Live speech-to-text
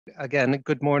Again,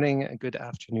 good morning, good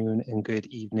afternoon, and good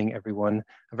evening, everyone.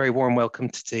 A very warm welcome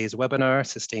to today's webinar,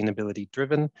 Sustainability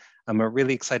Driven. We're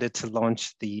really excited to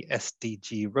launch the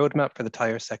SDG roadmap for the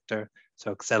tire sector, so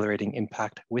accelerating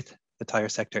impact with the tire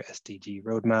sector SDG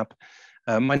roadmap.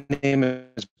 My name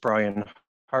is Bryan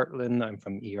Hartlin. I'm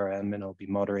from ERM, and I'll be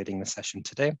moderating the session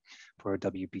today for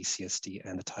WBCSD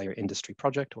and the Tire Industry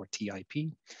Project, or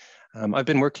TIP. I've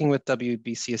been working with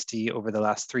WBCSD over the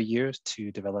last 3 years to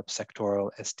develop sectoral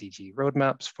SDG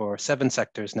roadmaps for 7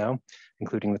 sectors now,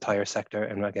 including the tire sector.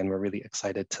 And again, we're really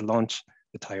excited to launch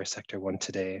the tire sector one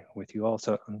today with you all.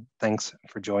 So thanks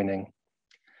for joining.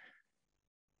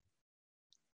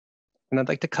 And I'd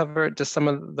like to cover just some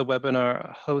of the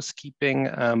webinar housekeeping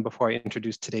before I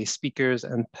introduce today's speakers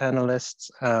and panelists.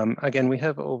 Again, we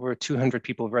have over 200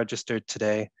 people registered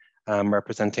today,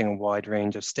 representing a wide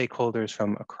range of stakeholders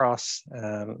from across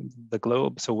the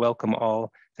globe. So welcome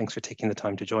all. Thanks for taking the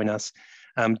time to join us.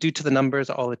 Due to the numbers,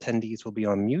 all attendees will be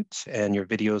on mute and your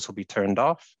videos will be turned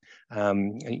off.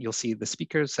 You'll see the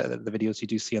speakers, the videos you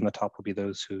do see on the top will be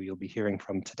those who you'll be hearing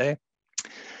from today.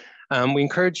 We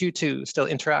encourage you to still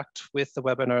interact with the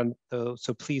webinar though,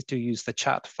 so please do use the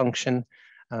chat function.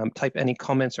 Type any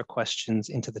comments or questions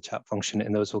into the chat function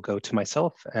and those will go to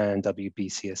myself and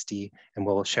WBCSD, and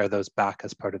we'll share those back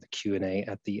as part of the Q&A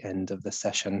at the end of the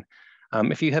session.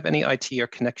 If you have any IT or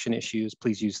connection issues,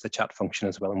 please use the chat function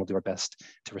as well, and we'll do our best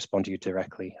to respond to you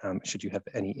directly should you have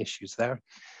any issues there.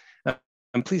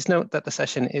 And please note that the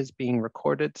session is being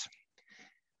recorded.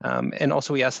 And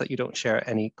also we ask that you don't share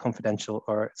any confidential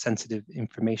or sensitive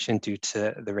information due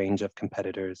to the range of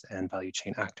competitors and value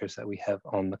chain actors that we have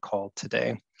on the call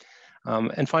today.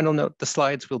 And final note, the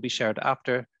slides will be shared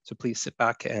after, so please sit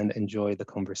back and enjoy the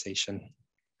conversation.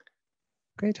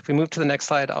 Great, if we move to the next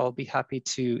slide, I'll be happy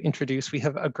to introduce, we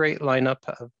have a great lineup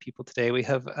of people today. We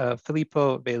have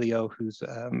Filippo Veglio, who's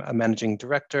a managing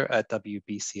director at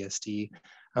WBCSD.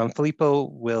 Filippo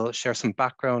will share some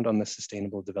background on the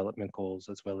Sustainable Development Goals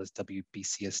as well as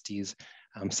WBCSD's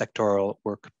sectoral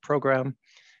work program.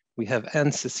 We have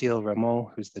Cécile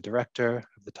Rémont, who's the director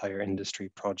of the Tire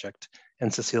Industry Project. And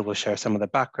Cécile will share some of the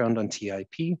background on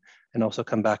TIP and also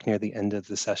come back near the end of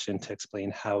the session to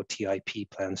explain how TIP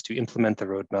plans to implement the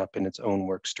roadmap in its own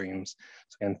work streams.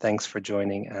 So again, thanks for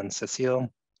joining, Cécile.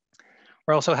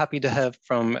 We're also happy to have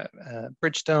from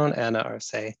Bridgestone,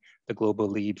 Arce, the global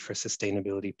lead for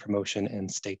sustainability promotion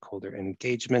and stakeholder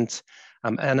engagement.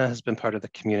 Anna has been part of the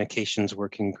communications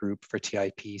working group for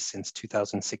TIP since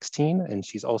 2016, and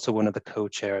she's also one of the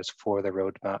co-chairs for the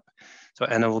roadmap. So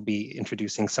Anna will be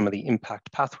introducing some of the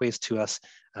impact pathways to us,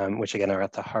 which again are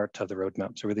at the heart of the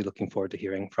roadmap. So really looking forward to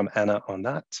hearing from Anna on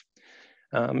that.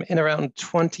 In around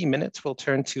 20 minutes, we'll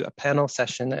turn to a panel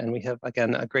session, and we have,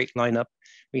 again, a great lineup.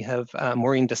 We have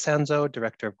Maureen DeSanzo,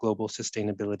 Director of Global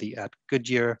Sustainability at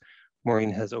Goodyear.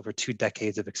 Maureen has over 2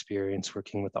 decades of experience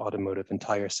working with the automotive and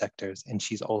tire sectors, and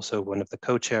she's also one of the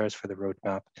co-chairs for the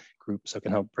roadmap group, so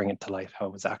can help bring it to life how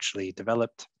it was actually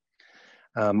developed.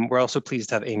 We're also pleased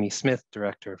to have Amy Smith,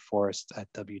 Director of Forest at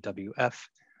WWF.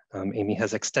 Amy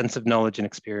has extensive knowledge and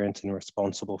experience in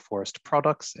responsible forest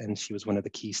products, and she was one of the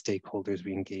key stakeholders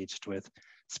we engaged with,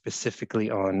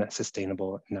 specifically on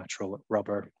sustainable natural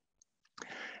rubber.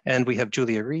 And we have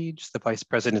Julia Rege, the Vice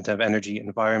President of Energy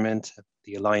Environment at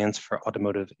the Alliance for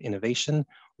Automotive Innovation,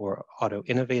 or Auto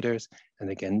Innovators. And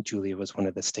again, Julia was one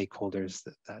of the stakeholders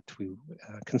that we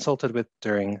consulted with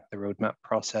during the roadmap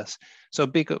process. So a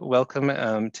big welcome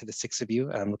to the 6 of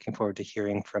you. I'm looking forward to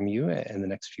hearing from you in the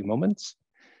next few moments.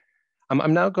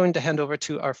 I'm now going to hand over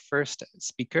to our first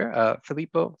speaker,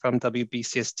 Filippo from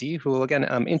WBCSD, who will again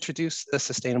introduce the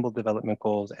Sustainable Development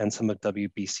Goals and some of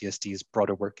WBCSD's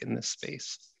broader work in this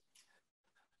space.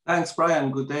 Thanks, Brian.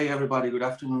 Good day, everybody. Good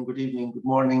afternoon, good evening, good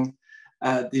morning.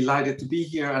 Delighted to be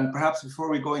here. And perhaps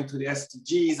before we go into the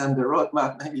SDGs and the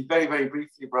roadmap, maybe very, very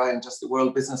briefly, Brian, just the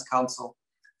World Business Council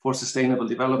for Sustainable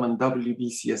Development,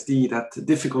 WBCSD, that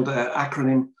difficult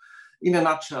acronym in a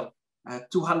nutshell.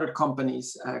 200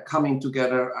 companies coming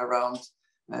together around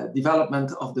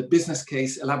development of the business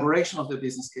case, elaboration of the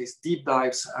business case, deep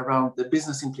dives around the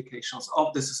business implications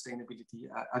of the sustainability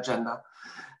agenda,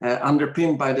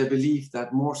 underpinned by the belief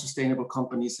that more sustainable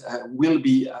companies will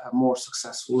be more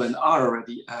successful and are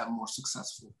already more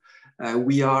successful.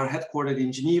 We are headquartered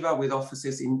in Geneva with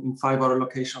offices in 5 other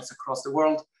locations across the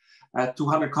world,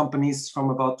 200 companies from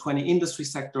about 20 industry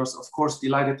sectors. Of course,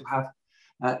 delighted to have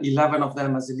 11 of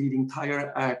them as the leading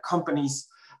tire companies.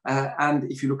 And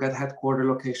if you look at headquarter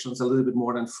locations, a little bit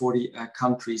more than 40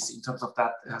 countries in terms of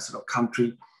that sort of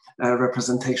country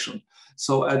representation.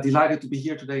 So delighted to be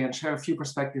here today and share a few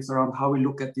perspectives around how we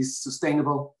look at these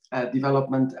sustainable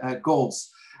development goals.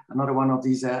 another one of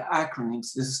these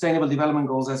acronyms. The Sustainable Development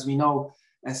Goals, as we know,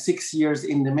 6 years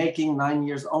in the making, 9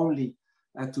 years only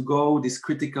to go, this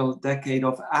critical decade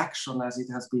of action as it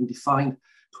has been defined,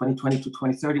 2020 to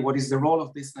 2030. What is the role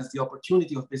of business, the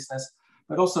opportunity of business,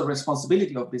 but also the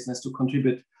responsibility of business to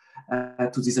contribute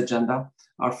to this agenda.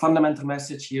 Our fundamental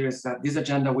message here is that this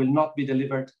agenda will not be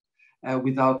delivered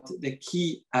without the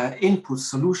key input,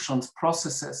 solutions,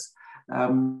 processes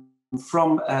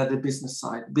from the business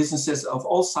side, businesses of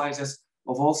all sizes,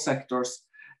 of all sectors,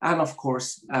 and of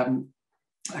course,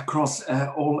 across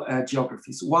all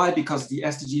geographies. Why? Because the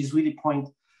SDGs really point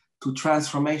to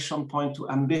transformation, point to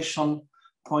ambition,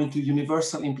 point to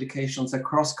universal implications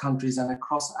across countries and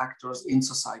across actors in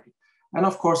society. And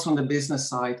of course, on the business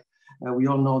side, we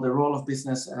all know the role of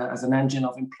business as an engine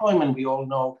of employment. We all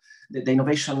know the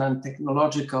innovation and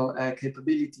technological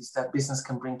capabilities that business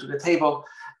can bring to the table,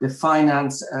 the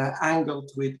finance angle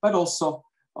to it, but also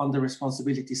on the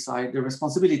responsibility side, the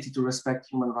responsibility to respect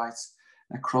human rights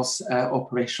across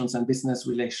operations and business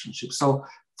relationships. So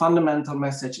fundamental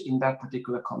message in that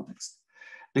particular context.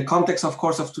 The context, of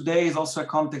course, of today is also a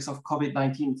context of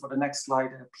COVID-19. For the next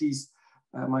slide, please,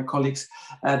 my colleagues.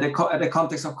 The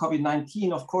context of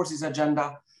COVID-19, of course, this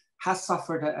agenda has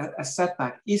suffered a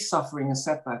setback, is suffering a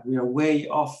setback. We are way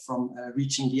off from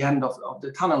reaching the end of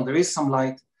the tunnel. There is some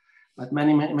light, but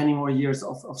many more years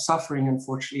of suffering,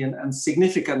 unfortunately, and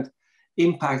significant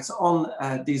impacts on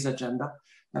this agenda.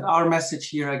 And our message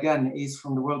here, again, is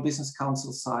from the World Business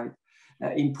Council side,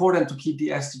 important to keep the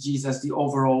SDGs as the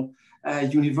overall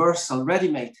universal,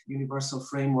 ready-made universal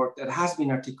framework that has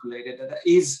been articulated, that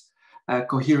is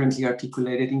coherently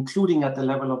articulated, including at the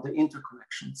level of the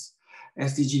interconnections.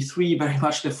 SDG 3, very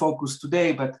much the focus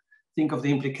today, but think of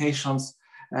the implications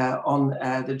on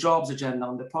the jobs agenda,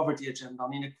 on the poverty agenda,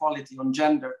 on inequality, on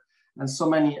gender, and so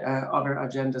many other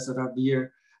agendas that are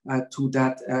dear to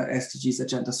that SDGs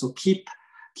agenda. So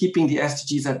keeping the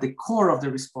SDGs at the core of the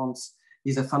response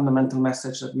is a fundamental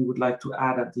message that we would like to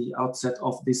add at the outset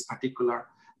of this particular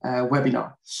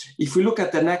webinar. If we look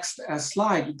at the next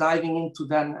slide, diving into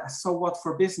then, so what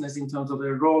for business in terms of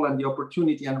the role and the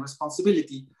opportunity and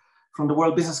responsibility from the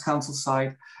World Business Council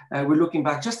side, we're looking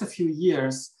back just a few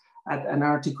years at an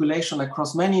articulation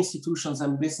across many institutions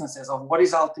and businesses of what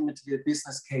is ultimately a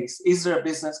business case. Is there a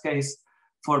business case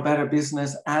for better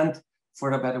business and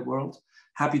for a better world?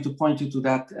 Happy to point you to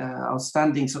that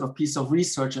outstanding sort of piece of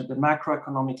research at the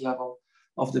macroeconomic level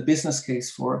of the business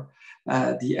case for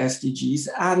the SDGs.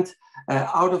 And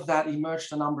out of that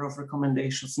emerged a number of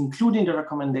recommendations, including the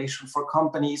recommendation for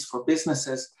companies, for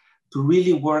businesses to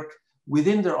really work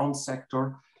within their own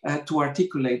sector to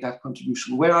articulate that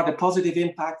contribution. Where are the positive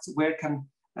impacts? Where can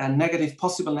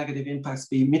possible negative impacts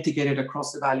be mitigated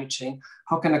across the value chain?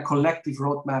 How can a collective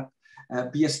roadmap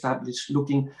be established,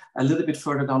 looking a little bit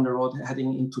further down the road,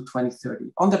 heading into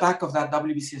 2030. On the back of that,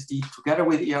 WBCSD, together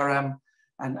with ERM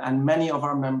and many of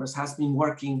our members, has been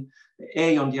working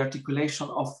on the articulation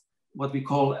of what we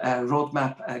call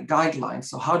roadmap guidelines.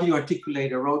 So how do you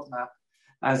articulate a roadmap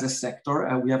as a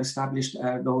sector? We have established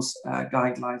those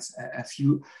guidelines a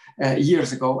few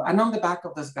years ago. And on the back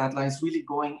of those guidelines, really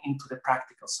going into the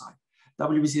practical side.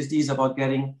 WBCSD is about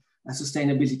getting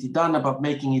sustainability done, about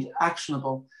making it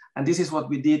actionable. And this is what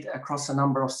we did across a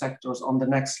number of sectors. On the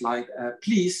next slide,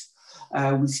 please.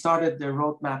 We started the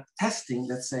roadmap testing,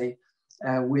 let's say,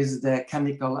 with the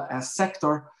chemical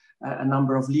sector, a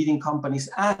number of leading companies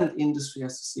and industry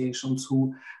associations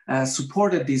who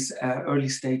supported these early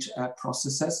stage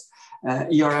processes.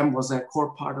 ERM was a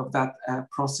core part of that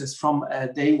process from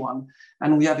day one.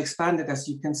 And we have expanded, as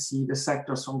you can see, the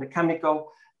sectors from the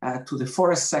chemical to the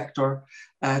forest sector,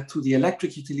 to the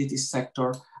electric utilities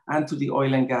sector, and to the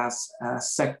oil and gas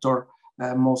sector,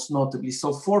 most notably.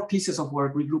 So 4 pieces of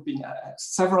work regrouping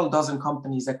several dozen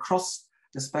companies across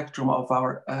the spectrum of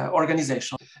our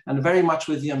organization, and very much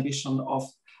with the ambition of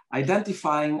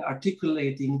identifying,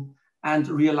 articulating, and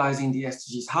realizing the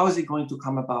SDGs. How is it going to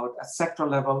come about at sector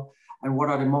level, and what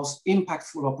are the most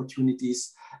impactful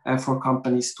opportunities for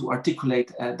companies to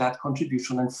articulate that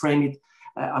contribution and frame it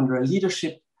under a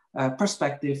leadership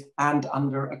perspective and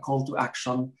under a call to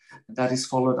action that is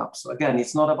followed up. So again,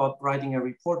 it's not about writing a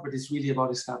report, but it's really about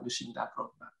establishing that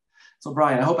roadmap. So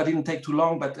Brian, I hope I didn't take too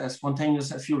long, but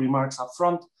spontaneous, a few remarks up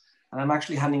front. And I'm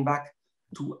actually handing back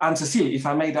to Cécile, if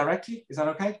I may directly. Is that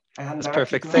okay? That's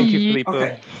perfect. Thank you, Filippo.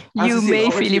 Okay. You may,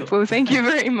 Filippo. Thank you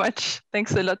very much.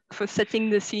 Thanks a lot for setting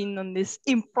the scene on this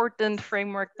important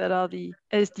framework that are the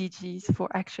SDGs for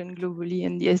action globally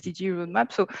and the SDG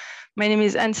roadmap. So my name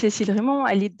is Cécile Rémont.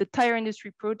 I lead the tire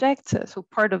industry project, so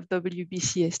part of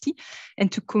WBCSD.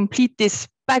 And to complete this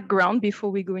background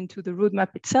before we go into the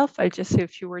roadmap itself, I'll just say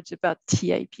a few words about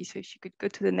TIP. So if you could go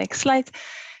to the next slide.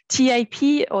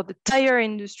 TIP, or the Tire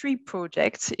Industry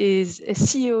Project, is a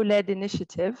CEO-led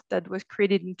initiative that was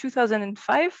created in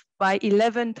 2005 by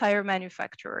 11 tire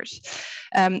manufacturers.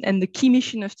 And the key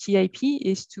mission of TIP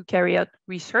is to carry out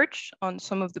research on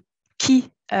some of the key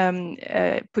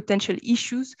potential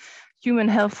issues, human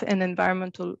health and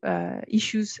environmental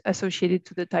issues associated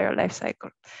to the tire life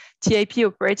cycle. TIP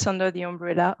operates under the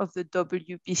umbrella of the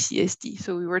WBCSD.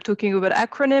 So we were talking about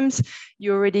acronyms.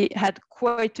 You already had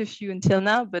quite a few until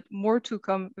now, but more to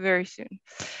come very soon.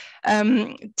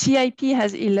 TIP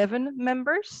has 11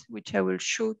 members, which I will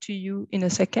show to you in a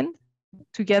second.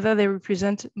 Together, they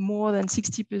represent more than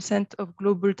 60% of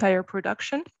global tire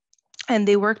production, and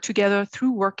they work together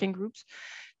through working groups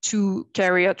to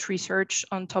carry out research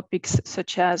on topics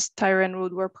such as tire and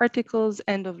road wear particles,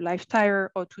 end-of-life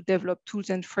tire, or to develop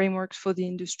tools and frameworks for the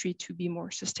industry to be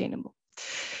more sustainable.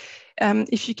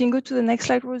 If you can go to the next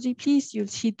slide, Rosie, please, you'll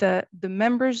see the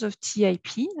members of TIP.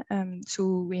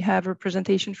 So we have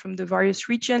representation from the various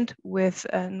regions with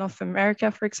North America,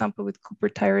 for example, with Cooper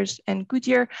Tires and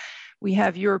Goodyear. We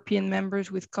have European members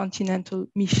with Continental,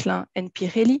 Michelin, and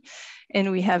Pirelli.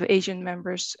 And we have Asian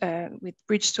members with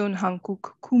Bridgestone,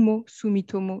 Hankook, Kumho,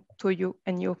 Sumitomo, Toyo,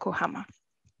 and Yokohama.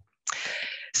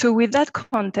 So with that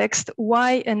context,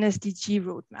 why an SDG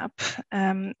roadmap?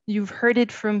 You've heard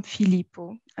it from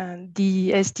Filippo.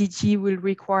 The SDG will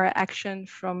require action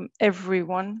from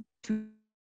everyone to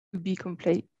be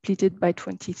completed by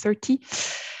 2030.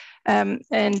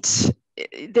 And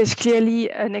there's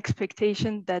clearly an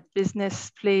expectation that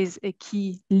business plays a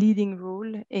key leading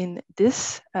role in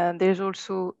this. There's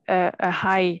also a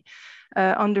high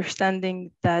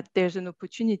understanding that there's an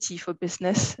opportunity for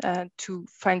business to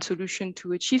find solutions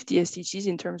to achieve the SDGs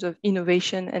in terms of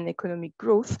innovation and economic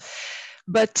growth.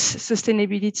 But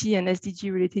sustainability and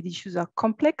SDG related issues are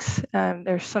complex.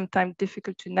 They're sometimes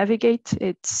difficult to navigate.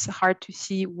 It's hard to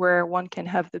see where one can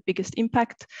have the biggest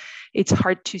impact. It's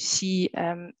hard to see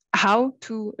how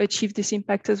to achieve this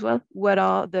impact as well. What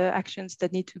are the actions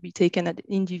that need to be taken at the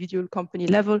individual company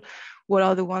level? What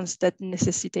are the ones that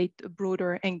necessitate a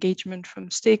broader engagement from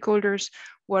stakeholders?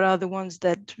 What are the ones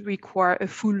that require a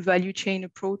full value chain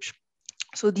approach?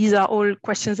 So these are all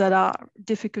questions that are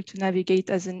difficult to navigate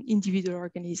as an individual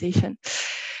organization.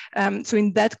 So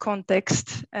in that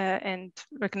context, and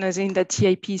recognizing that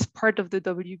TIP is part of the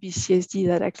WBCSD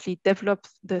that actually developed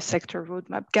the sector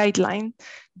roadmap guideline,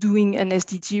 doing an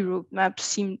SDG roadmap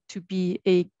seemed to be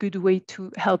a good way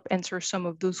to help answer some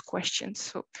of those questions.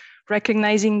 So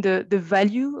recognizing the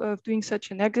value of doing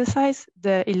such an exercise,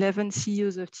 the 11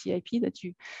 CEOs of TIP that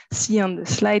you see on the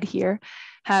slide here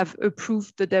have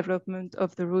approved the development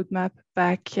of the roadmap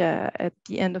back at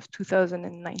the end of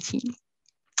 2019.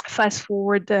 Fast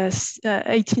forward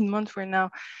 18 months, we're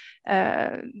now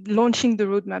launching the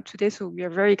roadmap today, so we are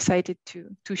very excited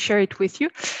to share it with you.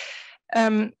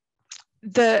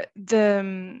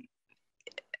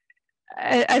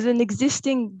 As an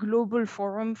existing global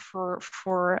forum for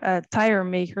tire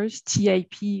makers,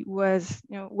 TIP was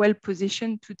well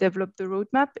positioned to develop the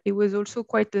roadmap. It was also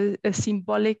quite a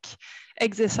symbolic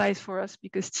exercise for us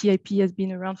because TIP has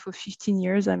been around for 15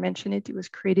 years. I mentioned it was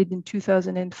created in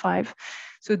 2005.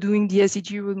 So doing the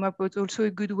SDG roadmap was also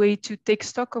a good way to take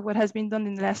stock of what has been done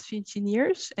in the last 15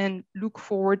 years and look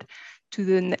forward to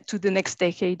the next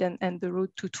decade and the road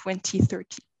to 2030.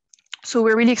 So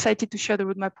we're really excited to share the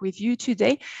roadmap with you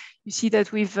today. You see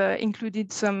that we've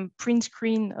included some print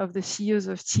screen of the CEOs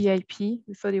of TIP.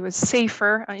 We thought it was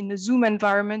safer in the Zoom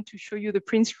environment to show you the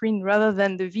print screen rather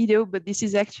than the video, but this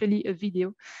is actually a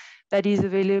video that is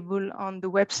available on the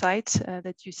website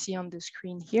that you see on the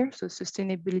screen here, so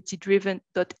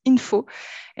sustainabilitydriven.info.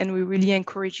 And we really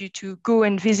encourage you to go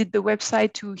and visit the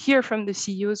website to hear from the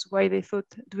CEOs why they thought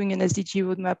doing an SDG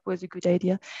roadmap was a good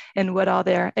idea and what are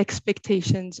their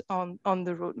expectations on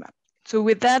the roadmap. So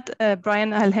with that,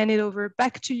 Bryan, I'll hand it over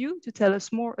back to you to tell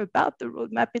us more about the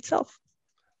roadmap itself.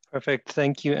 Perfect.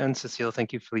 Thank you, and Cécile.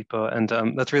 Thank you, Filippo. And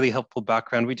that's really helpful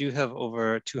background. We do have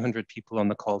over 200 people on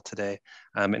the call today,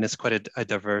 and it's quite a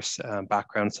diverse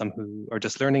background, some who are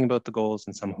just learning about the goals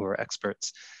and some who are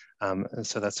experts.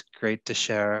 So that's great to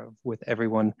share with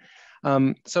everyone.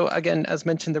 So again, as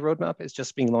mentioned, the roadmap is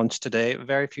just being launched today.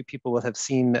 Very few people will have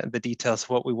seen the details.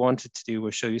 What we wanted to do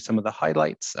was show you some of the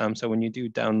highlights. So when you do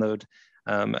download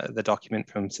the document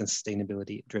from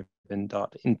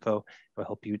sustainabilitydriven.info, it will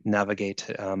help you navigate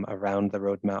around the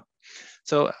roadmap.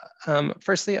 So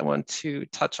firstly, I want to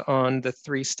touch on the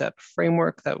three-step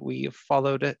framework that we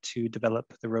followed to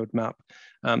develop the roadmap.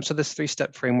 So this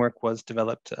three-step framework was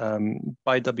developed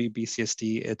by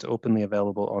WBCSD. It's openly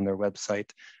available on their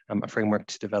website, a framework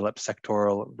to develop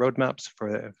sectoral roadmaps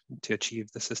to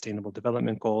achieve the Sustainable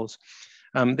Development Goals.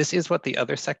 This is what the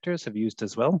other sectors have used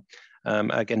as well,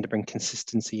 again, to bring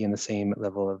consistency and the same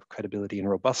level of credibility and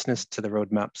robustness to the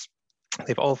roadmaps.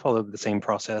 They've all followed the same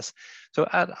process. So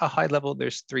at a high level,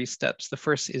 there's three steps. The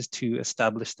first is to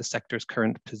establish the sector's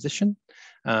current position.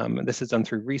 This is done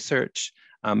through research,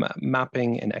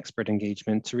 mapping, and expert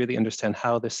engagement to really understand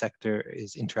how the sector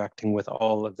is interacting with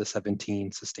all of the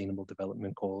 17 Sustainable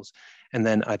Development Goals, and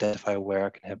then identify where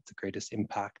it can have the greatest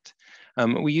impact.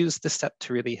 We use this step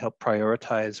to really help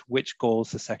prioritize which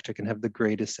goals the sector can have the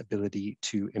greatest ability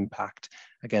to impact,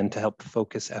 again, to help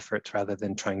focus efforts rather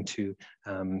than trying to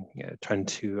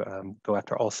go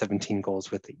after all 17 goals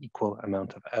with the equal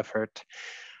amount of effort.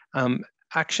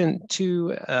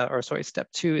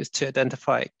 Step two is to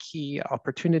identify key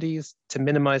opportunities to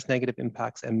minimize negative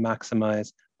impacts and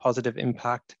maximize positive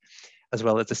impact, as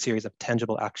well as a series of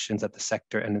tangible actions that the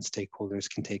sector and its stakeholders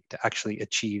can take to actually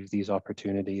achieve these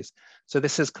opportunities. So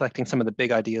this is collecting some of the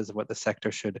big ideas of what the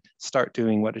sector should start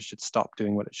doing, what it should stop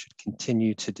doing, what it should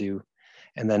continue to do,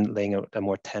 and then laying out a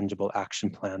more tangible action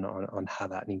plan on how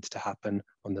that needs to happen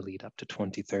on the lead up to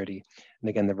 2030. And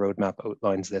again, the roadmap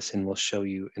outlines this and will show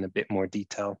you in a bit more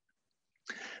detail.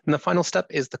 And the final step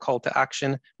is the call to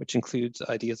action, which includes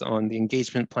ideas on the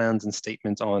engagement plans and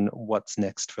statements on what's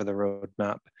next for the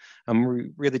roadmap.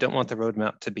 We really don't want the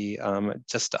roadmap to be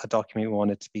just a document. We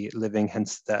want it to be living,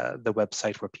 hence the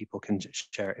website where people can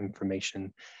share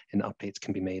information and updates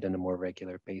can be made on a more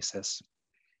regular basis.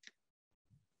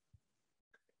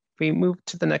 We move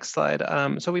to the next slide.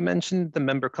 So we mentioned the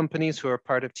member companies who are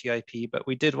part of TIP, but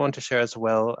we did want to share as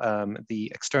well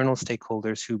the external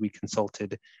stakeholders who we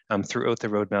consulted throughout the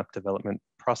roadmap development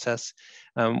process.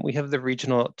 We have the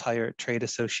regional tire trade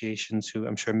associations, who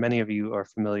I'm sure many of you are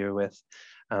familiar with,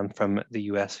 from the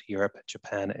US, Europe,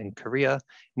 Japan, and Korea. And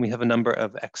we have a number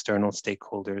of external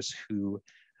stakeholders who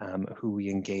we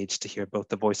engage to hear both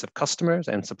the voice of customers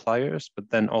and suppliers, but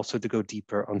then also to go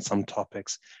deeper on some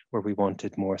topics where we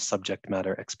wanted more subject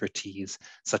matter expertise,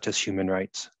 such as human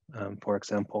rights, for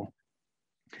example.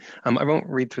 I won't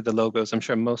read through the logos. I'm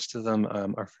sure most of them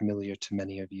are familiar to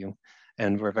many of you.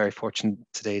 And we're very fortunate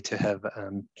today to have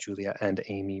Julia and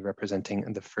Amy representing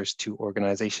the first two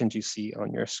organizations you see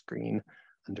on your screen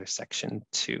under section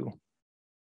 2.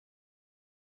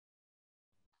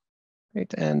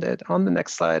 Great, and on the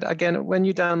next slide, again, when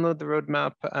you download the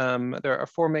roadmap, there are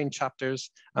 4 main chapters.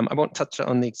 I won't touch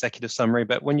on the executive summary,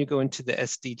 but when you go into the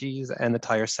SDGs and the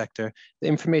tire sector, the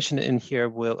information in here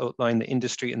will outline the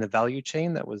industry and the value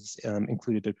chain that was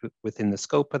included within the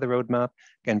scope of the roadmap.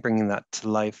 Again, bringing that to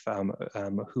life,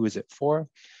 who is it for?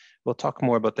 We'll talk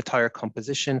more about the tire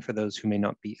composition for those who may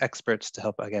not be experts to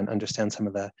help, again, understand some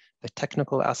of the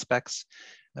technical aspects.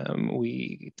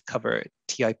 We cover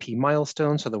TIP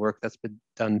milestones, so the work that's been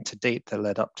done to date that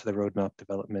led up to the roadmap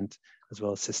development, as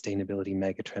well as sustainability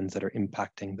megatrends that are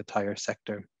impacting the tire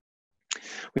sector.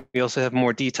 We also have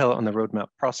more detail on the roadmap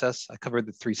process. I covered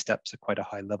the 3 steps at quite a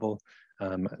high level.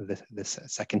 This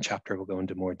second chapter will go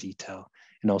into more detail,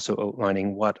 and also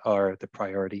outlining what are the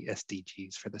priority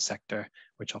SDGs for the sector,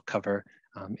 which I'll cover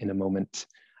in a moment.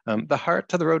 The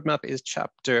heart of the roadmap is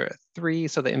chapter 3,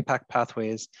 so the impact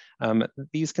pathways.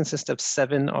 These consist of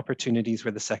 7 opportunities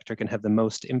where the sector can have the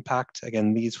most impact.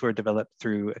 Again, these were developed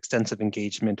through extensive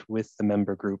engagement with the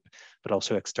member group, but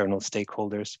also external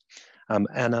stakeholders.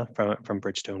 Anna from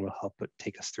Bridgestone will help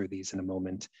take us through these in a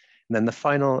moment. And then the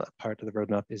final part of the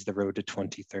roadmap is the road to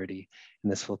 2030.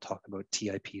 And this will talk about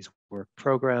TIP's work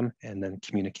program and then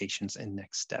communications and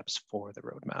next steps for the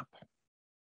roadmap.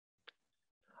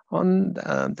 On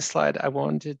the slide, I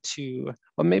wanted to,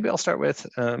 well, maybe I'll start with,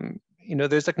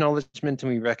 there's acknowledgement,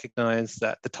 and we recognize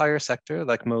that the tire sector,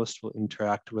 like most, will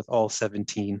interact with all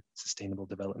 17 Sustainable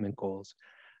Development Goals.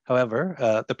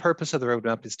 However, the purpose of the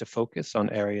roadmap is to focus on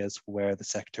areas where the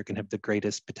sector can have the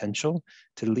greatest potential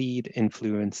to lead,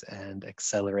 influence, and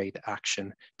accelerate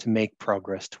action to make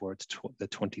progress towards the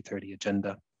 2030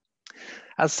 agenda.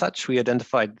 As such, we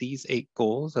identified these 8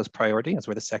 goals as priority, as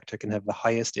where the sector can have the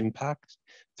highest impact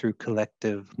through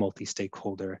collective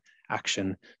multi-stakeholder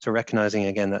action. So recognizing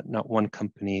again that not one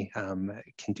company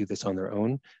can do this on their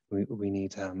own, we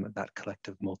need that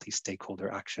collective multi-stakeholder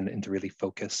action and to really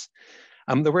focus.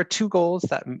 There were 2 goals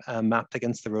that mapped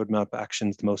against the roadmap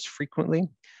actions most frequently.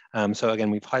 So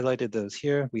again, we've highlighted those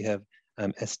here. We have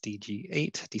SDG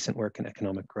 8, decent work and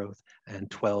economic growth, and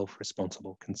 12,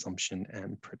 responsible consumption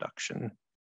and production.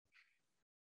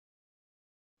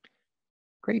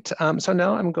 Great. So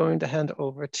now I'm going to hand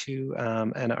over to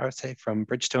Anna Arce from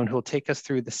Bridgestone, who will take us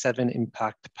through the 7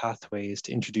 impact pathways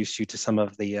to introduce you to some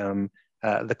of the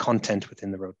content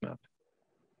within the roadmap.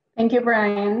 Thank you,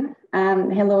 Brian.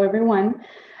 Hello, everyone.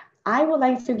 I would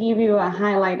like to give you a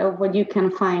highlight of what you can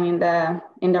find in the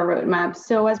roadmap.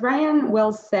 So as Brian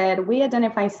well said, we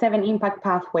identify 7 impact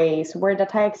pathways where the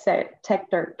tech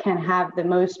sector can have the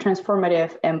most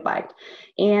transformative impact.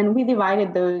 And we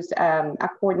divided those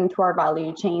according to our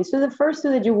value chain. So the first 2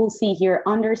 that you will see here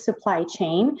under supply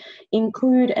chain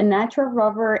include a natural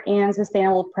rubber and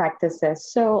sustainable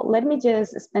practices. So let me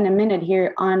just spend a minute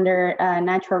here under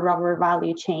natural rubber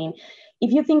value chain.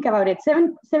 If you think about it,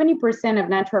 70% of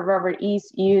natural rubber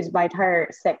is used by the tire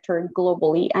sector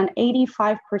globally, and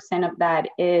 85% of that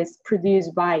is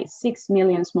produced by 6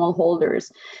 million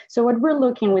smallholders. So what we're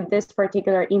looking with this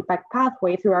particular impact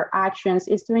pathway through our actions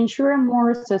is to ensure a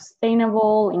more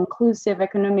sustainable, inclusive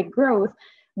economic growth,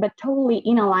 but totally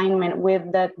in alignment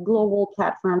with the Global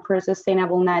Platform for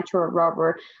Sustainable Natural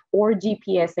Rubber, or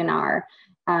GPSNR.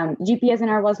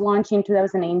 GPSNR was launched in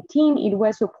 2018. It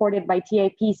was supported by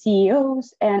TIP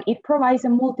CEOs, and it provides a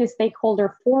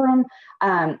multi-stakeholder forum,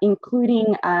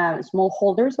 including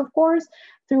smallholders, of course,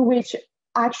 through which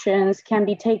actions can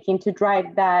be taken to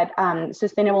drive that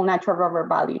sustainable natural rubber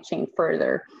value chain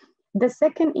further. The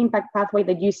second impact pathway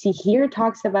that you see here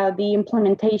talks about the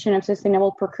implementation of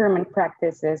sustainable procurement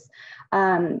practices.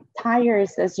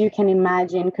 Tires, as you can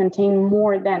imagine, contain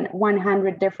more than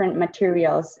 100 different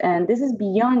materials. And this is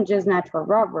beyond just natural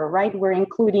rubber, right? We're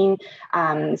including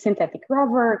synthetic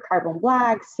rubber, carbon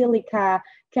black, silica,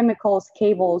 chemicals,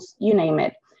 cables, you name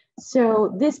it.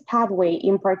 So this pathway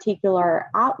in particular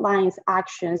outlines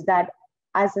actions that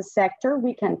as a sector,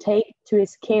 we can take to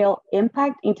scale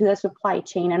impact into the supply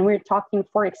chain. And we're talking,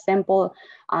 for example,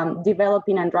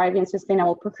 developing and driving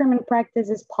sustainable procurement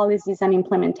practices, policies, and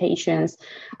implementations.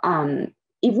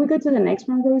 If we go to the next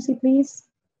one, Rosie, please.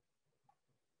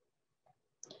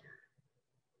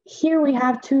 Here we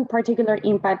have 2 particular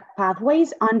impact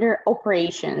pathways under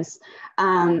operations.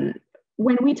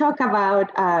 When we talk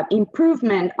about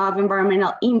improvement of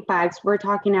environmental impacts, we're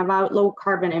talking about low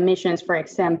carbon emissions, for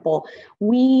example.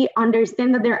 We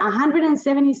understand that there are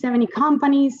 177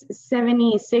 companies,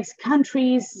 76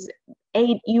 countries,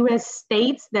 8 US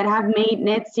states that have made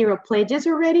net zero pledges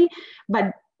already,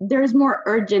 but there's more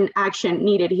urgent action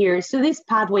needed here. So this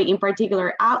pathway in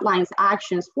particular outlines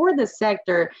actions for the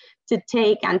sector to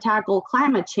take and tackle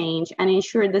climate change and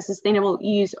ensure the sustainable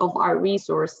use of our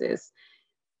resources.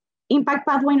 Impact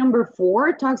pathway number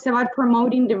 4 talks about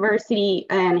promoting diversity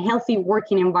and healthy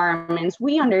working environments.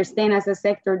 We understand as a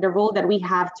sector the role that we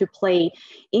have to play,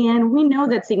 and we know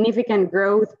that significant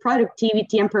growth,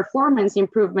 productivity, and performance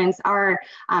improvements are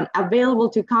available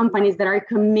to companies that are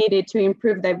committed to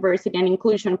improve diversity and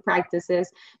inclusion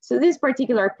practices. So this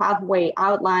particular pathway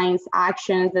outlines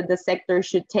actions that the sector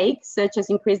should take, such as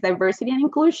increase diversity and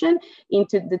inclusion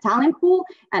into the talent pool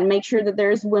and make sure that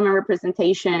there's women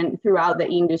representation throughout the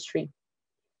industry.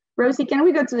 Rosie, can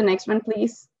we go to the next one,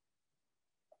 please?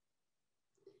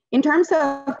 In terms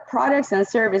of products and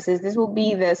services, this will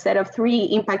be the set of 3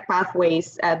 impact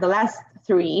pathways, the last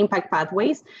 3 impact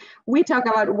pathways. We talk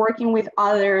about working with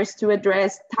others to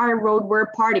address tire road wear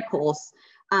particles.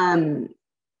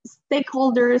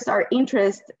 Stakeholders are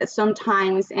interested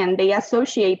sometimes, and they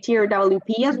associate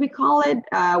TRWP, as we call it,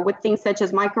 with things such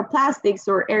as microplastics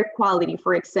or air quality,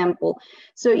 for example.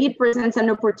 So it presents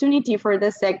an opportunity for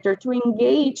the sector to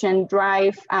engage and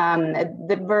drive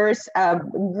diverse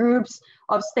groups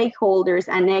of stakeholders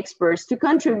and experts to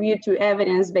contribute to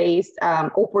evidence-based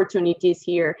opportunities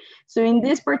here. So in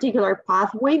this particular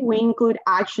pathway, we include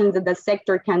actions that the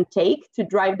sector can take to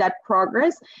drive that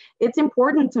progress. It's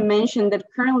important to mention that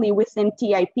currently within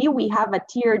TIP, we have a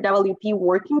TRWP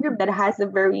working group that has a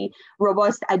very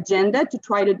robust agenda to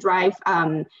try to drive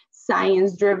a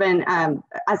science-driven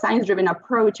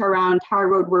approach around tire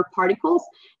road wear particles.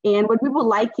 And what we would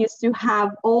like is to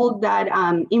have all that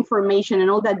information and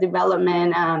all that development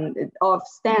of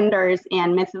standards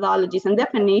and methodologies and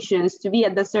definitions to be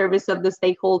at the service of the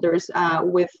stakeholders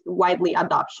with widely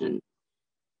adoption.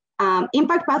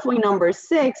 Impact pathway number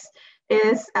 6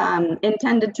 is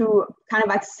intended to kind of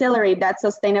accelerate that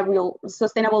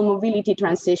sustainable mobility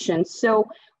transition. So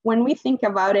when we think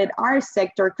about it, our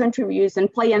sector contributes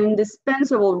and play an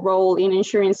indispensable role in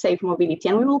ensuring safe mobility,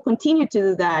 and we will continue to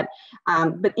do that,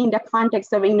 but in the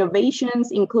context of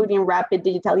innovations, including rapid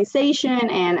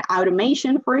digitalization and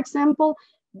automation, for example,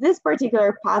 This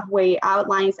particular pathway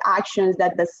outlines actions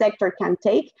that the sector can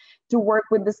take to work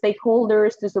with the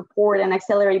stakeholders to support and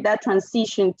accelerate that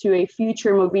transition to a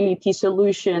future mobility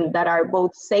solution that are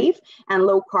both safe and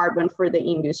low carbon for the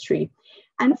industry.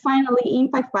 And finally,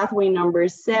 impact pathway number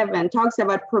 7 talks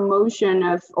about promotion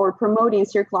of or promoting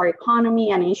circular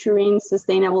economy and ensuring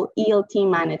sustainable ELT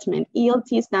management.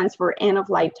 ELT stands for end of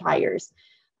life tires.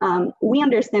 We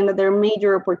understand that there are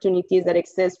major opportunities that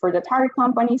exist for the tire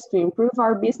companies to improve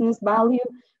our business value,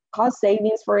 cost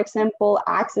savings, for example,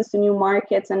 access to new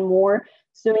markets and more.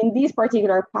 So in this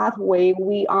particular pathway,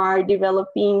 we are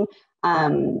developing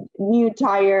new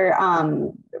tire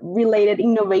related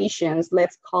innovations,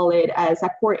 let's call it, as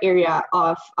a core area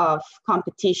of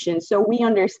competition. So we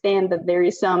understand that there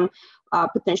is some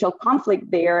potential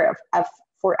conflict there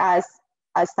for us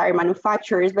as tire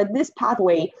manufacturers, but this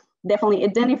pathway definitely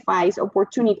identifies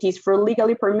opportunities for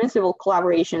legally permissible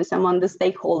collaborations among the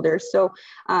stakeholders. So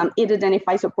it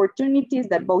identifies opportunities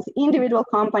that both individual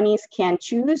companies can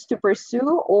choose to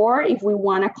pursue, or if we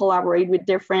want to collaborate with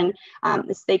different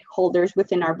stakeholders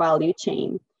within our value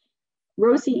chain.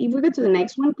 Rosie, if we go to the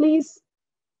next one, please.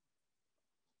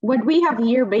 What we have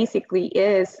here basically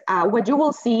is what you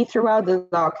will see throughout the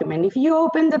document. If you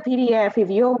open the PDF,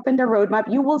 if you open the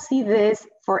roadmap, you will see this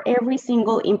for every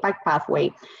single impact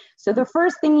pathway. So the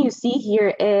first thing you see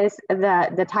here is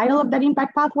the title of that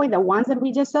impact pathway, the ones that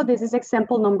we just saw. This is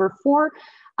example number 4.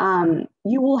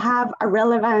 You will have a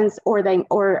relevance or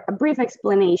a brief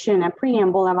explanation, a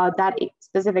preamble about that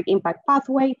specific impact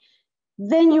pathway.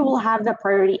 Then you will have the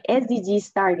priority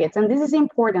SDGs targets. And this is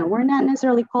important. We're not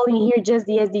necessarily calling here just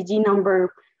the SDG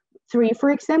number 3,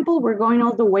 for example. We're going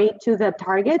all the way to the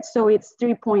target. So it's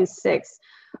 3.6,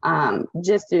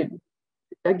 just to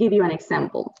give you an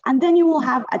example. And then you will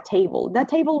have a table. That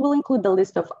table will include the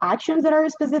list of actions that are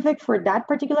specific for that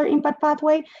particular impact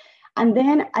pathway, and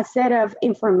then a set of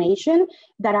information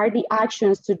that are the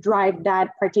actions to drive that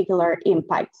particular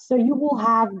impact. So you will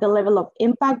have the level of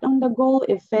impact on the goal,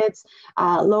 if it's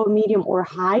low, medium, or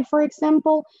high, for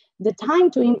example, the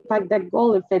time to impact that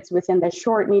goal, if it's within the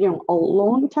short, medium, or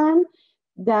long term,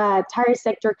 the tire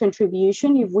sector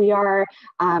contribution, if we are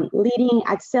leading,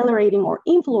 accelerating, or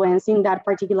influencing that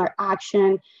particular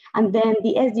action, and then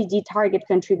the SDG target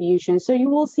contribution. So you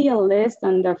will see a list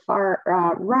on the far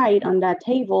right on that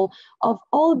table of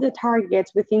all the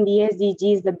targets within the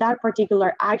SDGs that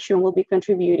particular action will be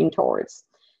contributing towards.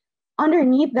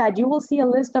 Underneath that, you will see a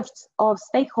list of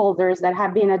stakeholders that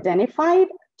have been identified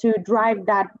to drive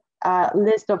that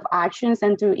list of actions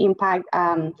and to impact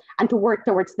and to work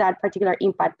towards that particular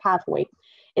impact pathway.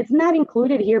 It's not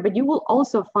included here, but you will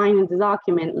also find in the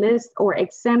document list or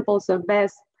examples of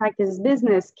best practice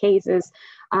business cases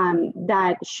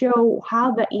that show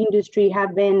how the industry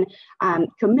have been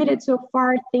committed so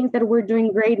far, things that we're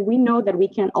doing great. We know that we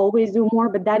can always do more,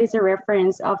 but that is a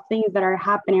reference of things that are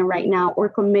happening right now or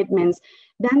commitments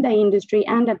that the industry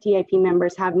and the TIP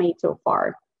members have made so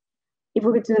far. If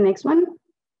we go to the next one.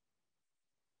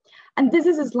 And this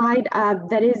is a slide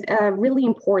that is really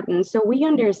important. So we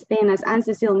understand, as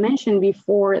Cécile mentioned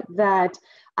before, that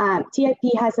TIP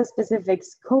has a specific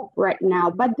scope right now,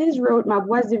 but this roadmap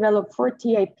was developed for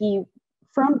TIP,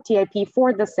 from TIP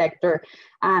for the sector.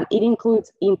 It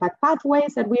includes impact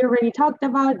pathways that we already talked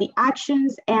about, the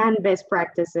actions and best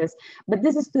practices, but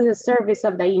this is to the service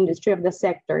of the industry, of the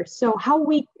sector. So how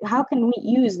can we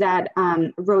use that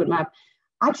roadmap?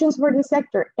 Actions for the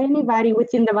sector. Anybody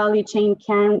within the value chain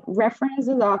can reference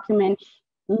the document,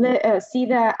 see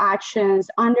the actions,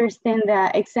 understand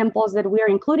the examples that we are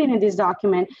including in this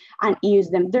document, and use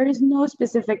them. There is no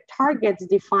specific targets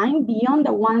defined beyond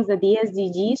the ones that the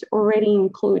SDGs already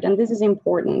include, and this is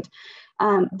important.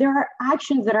 There are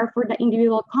actions that are for the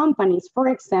individual companies. For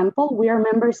example, we are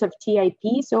members of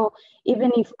TIP, so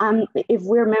even if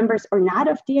we're members or not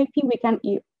of TIP, we can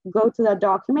go to the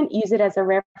document, use it as a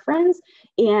reference,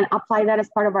 and apply that as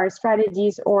part of our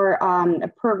strategies or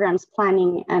programs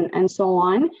planning and so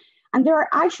on. And there are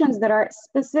actions that are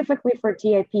specifically for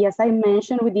TIP, as I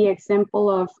mentioned with the example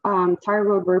of tire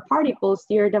roadwear particles,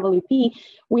 TRWP.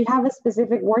 We have a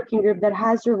specific working group that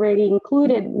has already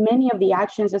included many of the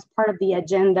actions as part of the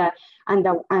agenda and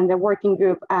the working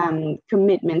group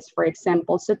commitments, for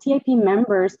example. So TIP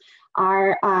members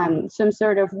are some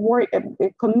sort of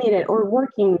committed or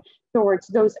working towards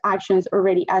those actions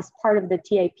already as part of the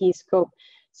TIP scope.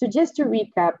 So just to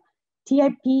recap,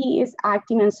 TIP is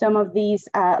acting on some of these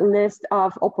list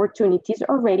of opportunities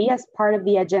already as part of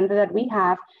the agenda that we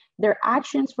have. They're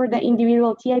actions for the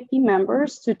individual TIP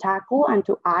members to tackle and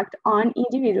to act on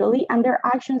individually, and they're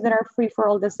actions that are free for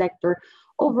all the sector.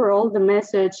 Overall, the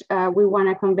message we want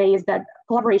to convey is that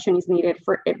collaboration is needed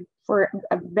for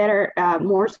a better,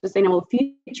 more sustainable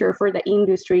future for the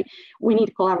industry. We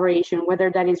need collaboration,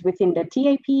 whether that is within the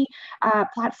TIP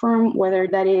platform, whether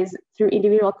that is through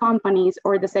individual companies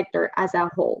or the sector as a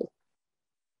whole.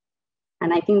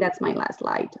 And I think that's my last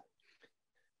slide.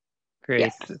 Great.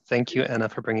 Yes. Thank you, Anna,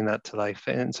 for bringing that to life.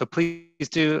 And so please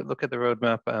do look at the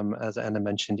roadmap. As Anna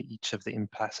mentioned, each of the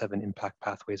 7 impact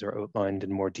pathways are outlined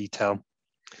in more detail.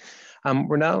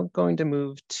 We're now going to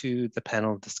move to the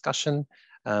panel discussion,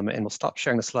 and we'll stop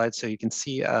sharing the slides so you can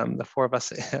see the 4 of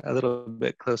us a little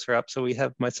bit closer up. So we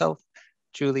have myself,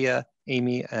 Julia,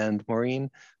 Amy, and Maureen.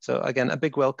 So again, a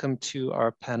big welcome to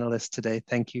our panelists today.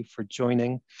 Thank you for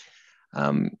joining.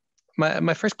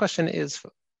 My first question is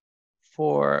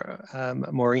for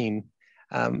Maureen.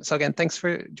 So again, thanks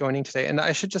for joining today. And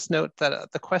I should just note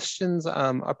that the questions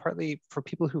are partly for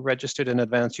people who registered in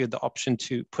advance. You had the option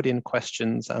to put in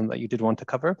questions that you did want to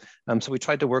cover. So we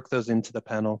tried to work those into the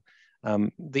panel.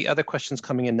 The other questions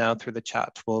coming in now through the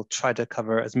chat, we'll try to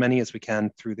cover as many as we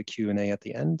can through the Q&A at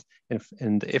the end.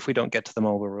 And if we don't get to them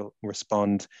all, we'll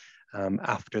respond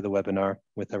after the webinar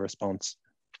with a response.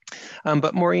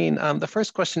 But Maureen, the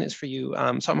first question is for you.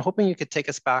 So I'm hoping you could take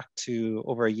us back to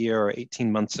over a year or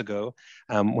 18 months ago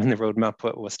when the roadmap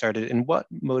was started, and what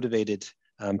motivated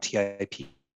TIP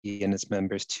and its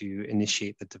members to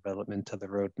initiate the development of the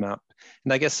roadmap.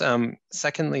 And I guess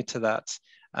secondly to that,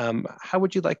 how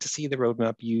would you like to see the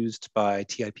roadmap used by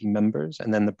TIP members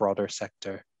and then the broader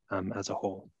sector as a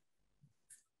whole?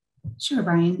 Sure,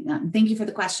 Brian. Thank you for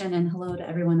the question, and hello to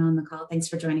everyone on the call. Thanks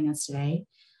for joining us today.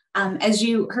 As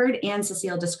you heard Anne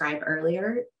Cécile describe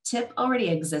earlier, TIP already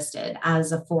existed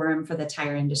as a forum for the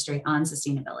tire industry on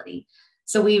sustainability.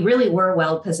 So we really were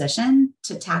well positioned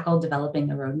to tackle developing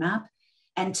the roadmap.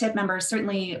 And TIP members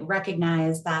certainly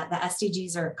recognize that the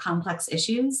SDGs are complex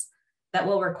issues that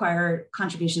will require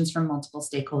contributions from multiple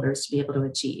stakeholders to be able to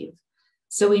achieve.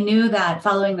 So we knew that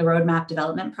following the roadmap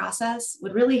development process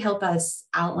would really help us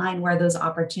outline where those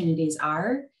opportunities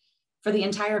are for the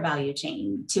entire value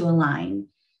chain to align,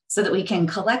 so that we can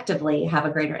collectively have a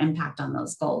greater impact on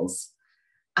those goals.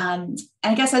 And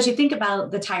I guess as you think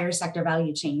about the tire sector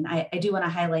value chain, I do want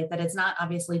to highlight that it's not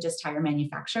obviously just tire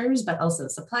manufacturers, but also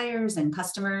suppliers and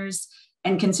customers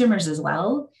and consumers as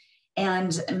well,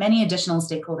 and many additional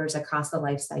stakeholders across the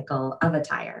life cycle of a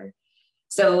tire.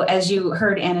 So as you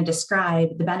heard Anna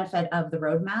describe, the benefit of the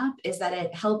roadmap is that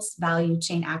it helps value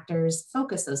chain actors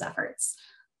focus those efforts.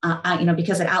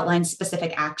 Because it outlines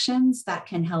specific actions that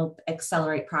can help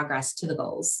accelerate progress to the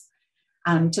goals.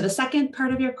 To the second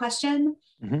part of your question,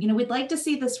 we'd like to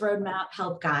see this roadmap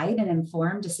help guide and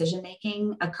inform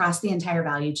decision-making across the entire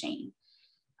value chain.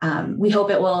 We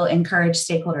hope it will encourage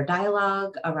stakeholder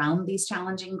dialogue around these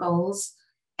challenging goals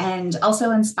and also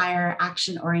inspire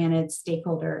action-oriented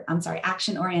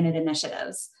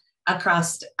initiatives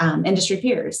across industry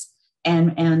peers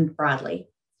and broadly.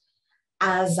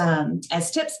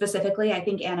 As tips specifically, I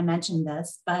think Anna mentioned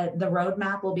this, but the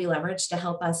roadmap will be leveraged to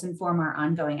help us inform our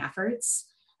ongoing efforts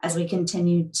as we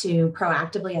continue to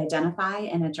proactively identify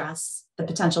and address the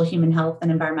potential human health and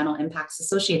environmental impacts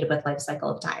associated with life cycle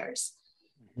of tires.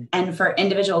 And for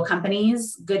individual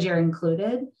companies, Goodyear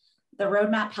included, the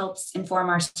roadmap helps inform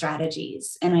our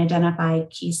strategies and identify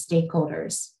key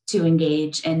stakeholders to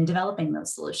engage in developing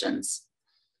those solutions.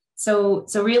 So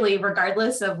really,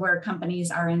 regardless of where companies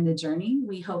are in the journey,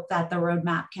 we hope that the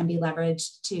roadmap can be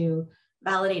leveraged to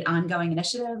validate ongoing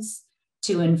initiatives,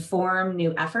 to inform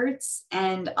new efforts,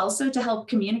 and also to help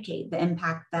communicate the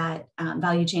impact that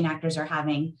value chain actors are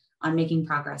having on making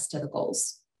progress to the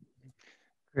goals.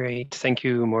 Great, thank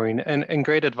you, Maureen, and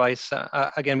great advice.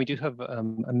 Again, we do have a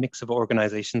mix of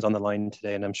organizations on the line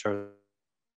today, and I'm sure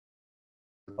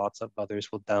lots of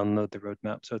others will download the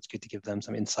roadmap. So it's good to give them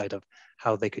some insight of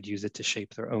how they could use it to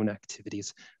shape their own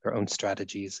activities, their own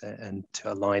strategies, and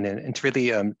to align and to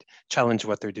really challenge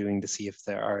what they're doing to see if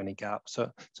there are any gaps.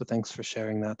 So thanks for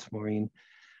sharing that, Maureen.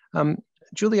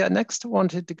 Julia, next I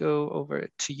wanted to go over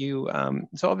to you.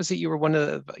 So obviously you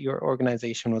were your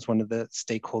organization was one of the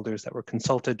stakeholders that were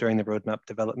consulted during the roadmap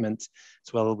development.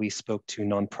 As well, we spoke to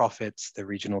nonprofits, the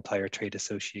regional tire trade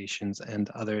associations, and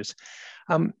others.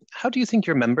 How do you think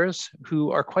your members,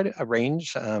 who are quite a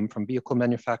range from vehicle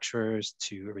manufacturers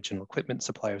to original equipment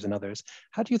suppliers and others,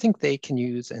 how do you think they can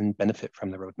use and benefit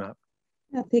from the roadmap?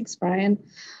 Yeah, thanks, Brian.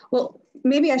 Well,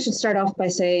 maybe I should start off by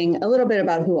saying a little bit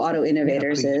about who Auto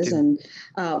Innovators is. And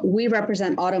we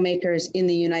represent automakers in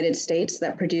the United States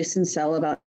that produce and sell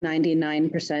about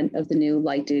 99% of the new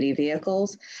light-duty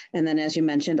vehicles. And then, as you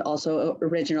mentioned, also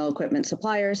original equipment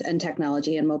suppliers and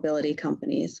technology and mobility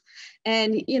companies.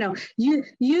 And,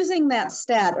 using that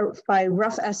stat, or by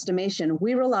rough estimation,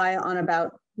 we rely on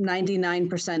about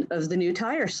 99% of the new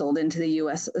tires sold into the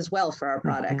US as well for our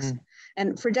products. Mm-hmm.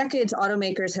 And for decades,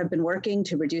 automakers have been working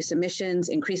to reduce emissions,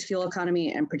 increase fuel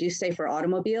economy, and produce safer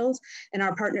automobiles. And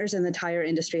our partners in the tire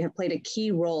industry have played a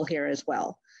key role here as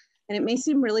well. And it may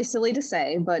seem really silly to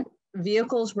say, but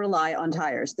vehicles rely on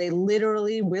tires. They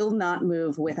literally will not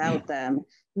move without them.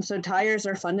 And so tires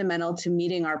are fundamental to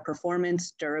meeting our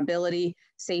performance, durability,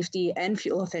 safety, and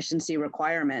fuel efficiency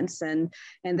requirements. And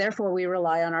therefore, we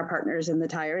rely on our partners in the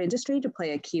tire industry to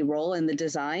play a key role in the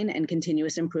design and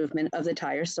continuous improvement of the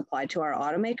tires supplied to our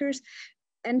automakers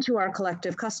and to our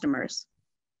collective customers.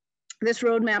 This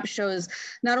roadmap shows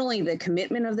not only the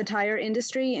commitment of the tire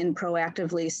industry in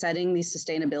proactively setting these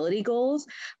sustainability goals,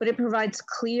 but it provides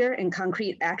clear and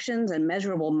concrete actions and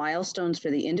measurable milestones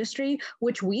for the industry,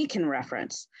 which we can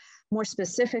reference. More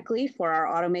specifically, for our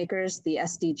automakers, the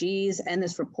SDGs and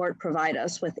this report provide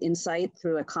us with insight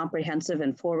through a comprehensive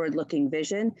and forward-looking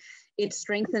vision. It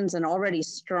strengthens an already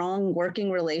strong working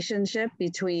relationship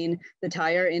between the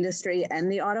tire industry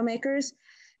and the automakers.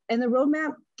 And the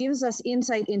roadmap gives us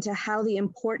insight into how the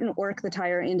important work the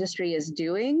tire industry is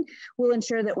doing will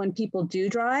ensure that when people do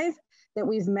drive, that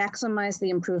we've maximized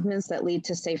the improvements that lead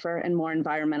to safer and more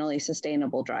environmentally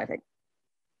sustainable driving.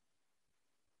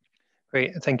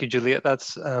 Great, thank you, Juliet.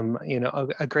 That's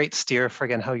a great steer for,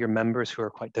 again, how your members who are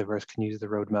quite diverse can use the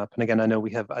roadmap. And again, I know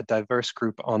we have a diverse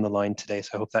group on the line today,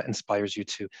 so I hope that inspires you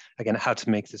to, again, how to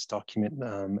make this document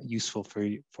useful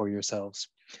for yourselves.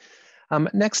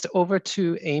 Next, over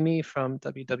to Amy from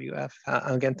WWF.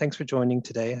 Again, thanks for joining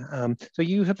today. So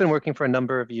you have been working for a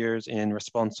number of years in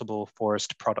responsible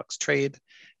forest products trade,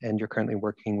 and you're currently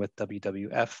working with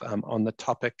WWF on the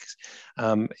topics,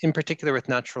 in particular with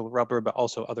natural rubber, but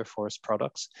also other forest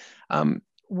products.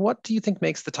 What do you think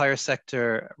makes the tire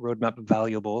sector roadmap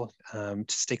valuable to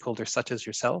stakeholders such as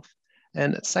yourself?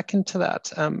 And second to that,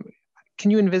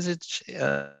 can you envisage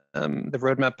the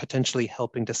roadmap potentially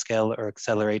helping to scale or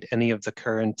accelerate any of the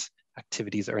current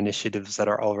activities or initiatives that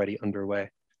are already underway?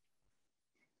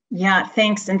 Yeah,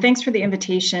 thanks. And thanks for the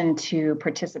invitation to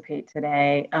participate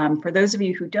today. For those of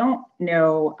you who don't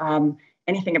know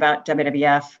anything about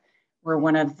WWF, we're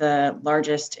one of the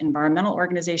largest environmental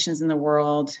organizations in the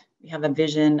world. We have a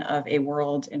vision of a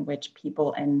world in which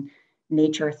people and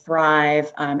nature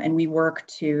thrive, and we work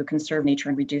to conserve nature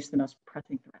and reduce the most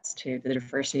pressing threats to the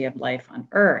diversity of life on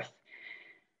Earth.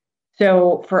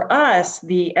 So for us,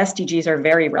 the SDGs are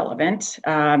very relevant.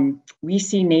 We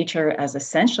see nature as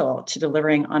essential to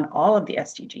delivering on all of the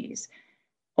SDGs.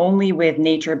 Only with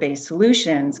nature-based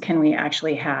solutions can we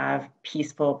actually have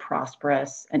peaceful,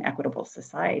 prosperous, and equitable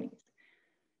societies.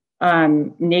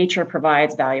 Nature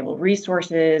provides valuable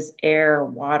resources, air,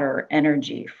 water,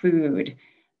 energy, food.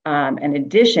 In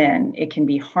addition, it can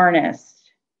be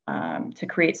harnessed to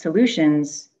create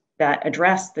solutions that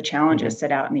address the challenges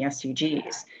set out in the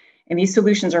SDGs. And these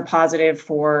solutions are positive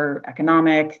for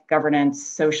economic, governance,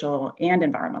 social, and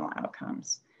environmental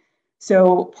outcomes.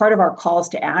 So part of our calls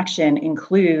to action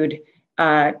include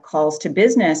calls to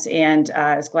business. And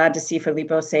I was glad to see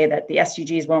Filippo say that the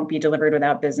SDGs won't be delivered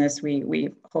without business. We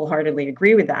wholeheartily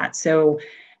agree with that. So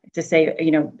to say,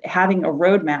 having a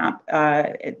roadmap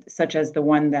such as the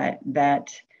one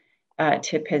that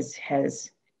TIP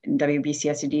has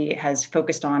WBCSD has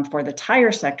focused on for the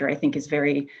tire sector, I think is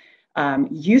very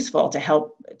useful to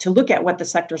help to look at what the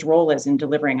sector's role is in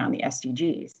delivering on the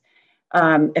SDGs.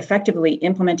 Effectively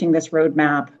implementing this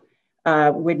roadmap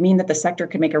would mean that the sector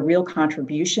could make a real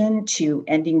contribution to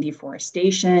ending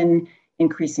deforestation,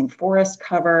 increasing forest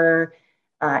cover,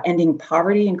 ending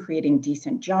poverty and creating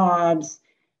decent jobs,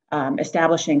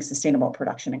 establishing sustainable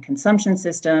production and consumption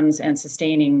systems, and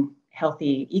sustaining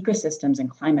healthy ecosystems and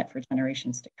climate for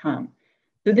generations to come.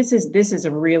 So this is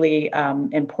a really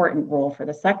important role for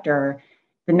the sector.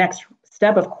 The next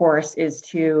step, of course, is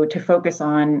to focus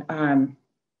on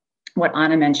what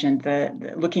Anna mentioned,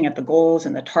 the looking at the goals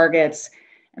and the targets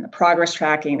and the progress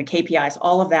tracking, the KPIs,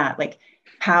 all of that. Like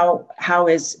how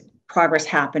is progress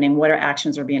happening? What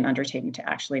actions are being undertaken to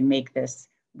actually make this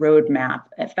roadmap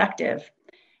effective?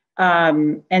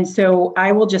 And so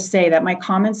I will just say that my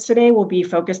comments today will be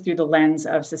focused through the lens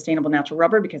of sustainable natural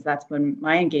rubber, because that's been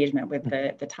my engagement with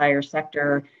the tire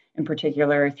sector, in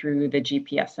particular through the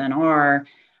GPSNR.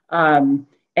 And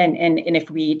if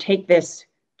we take this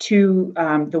to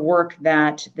the work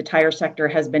that the tire sector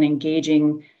has been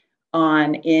engaging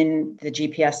on in the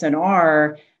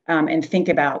GPSNR, and think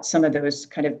about some of those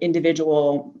kind of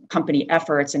individual company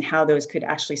efforts and how those could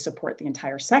actually support the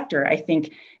entire sector, I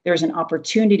think there's an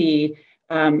opportunity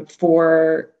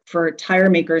for tire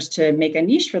makers to make a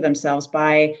niche for themselves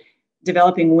by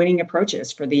developing winning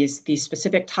approaches for these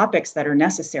specific topics that are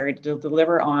necessary to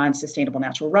deliver on sustainable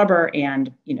natural rubber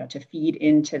and, you know, to feed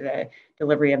into the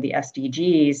delivery of the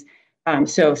SDGs.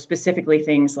 So specifically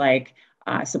things like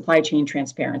supply chain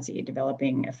transparency,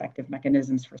 developing effective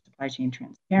mechanisms for supply chain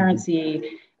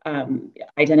transparency,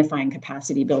 identifying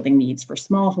capacity building needs for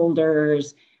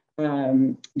smallholders,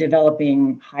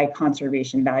 developing high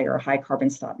conservation value or high carbon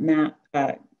stock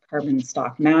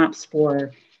maps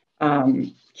for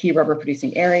key rubber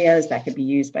producing areas that could be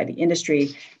used by the industry.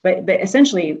 But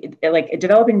essentially, like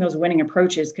developing those winning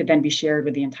approaches could then be shared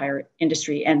with the entire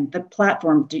industry. And the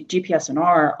platform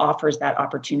GPS&R offers that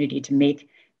opportunity to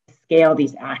scale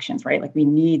these actions, right? Like we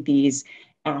need these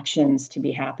actions to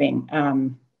be happening,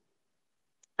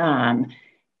 at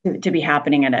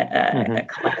a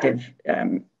collective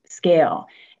scale.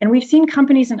 And we've seen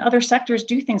companies in other sectors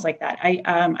do things like that.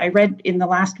 I read in the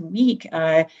last week,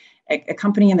 a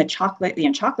company in the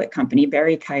chocolate company,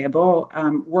 Barry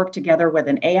Callebaut, worked together with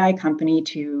an AI company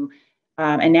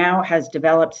and now has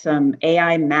developed some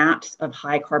AI maps of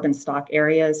high carbon stock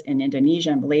areas in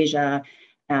Indonesia and Malaysia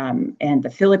and the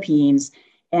Philippines.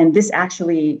 And this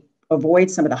actually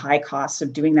avoids some of the high costs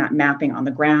of doing that mapping on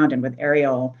the ground and with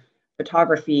aerial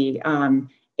photography,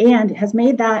 and has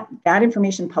made that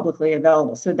information publicly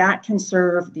available. So that can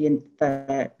serve the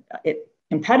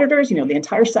competitors, you know, the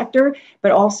entire sector,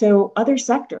 but also other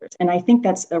sectors. And I think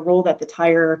that's a role that the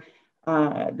tire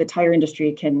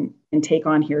industry can take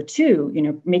on here too. You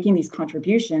know, making these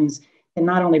contributions can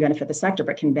not only benefit the sector,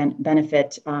 but can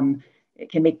benefit, it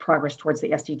can make progress towards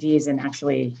the SDGs and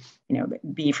actually, you know,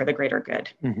 be for the greater good.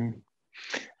 Mm-hmm.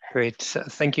 Great.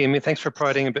 Thank you, Amy. Thanks for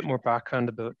providing a bit more background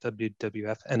about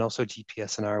WWF and also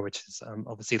GPS&R, which is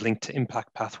obviously linked to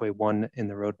Impact Pathway 1 in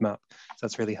the roadmap. So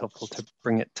that's really helpful to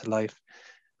bring it to life.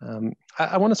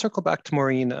 I want to circle back to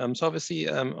Maureen. So obviously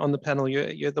on the panel,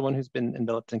 you're the one who's been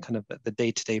enveloped in kind of the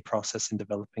day-to-day process in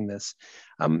developing this.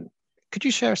 Could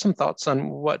you share some thoughts on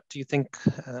what do you think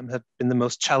have been the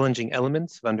most challenging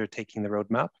elements of undertaking the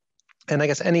roadmap? And I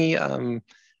guess any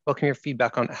welcome your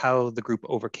feedback on how the group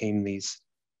overcame these.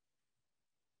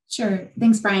 Sure.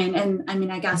 Thanks, Brian. And I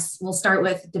mean, I guess we'll start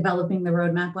with developing the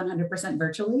roadmap 100%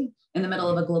 virtually in the middle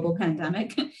of a global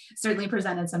pandemic. Certainly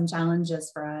presented some challenges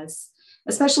for us,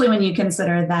 especially when you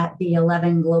consider that the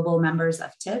 11 global members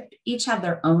of TIP each have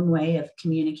their own way of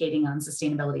communicating on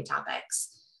sustainability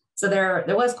topics. So there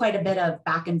was quite a bit of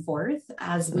back and forth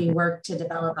as we worked to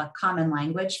develop a common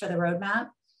language for the roadmap.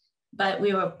 But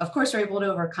we were, of course, able to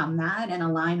overcome that and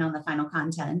align on the final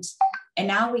content. And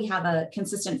now we have a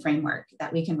consistent framework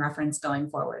that we can reference going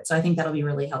forward. So I think that'll be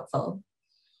really helpful.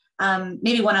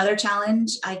 Maybe one other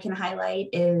challenge I can highlight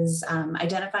is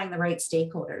identifying the right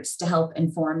stakeholders to help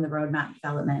inform the roadmap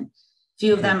development. A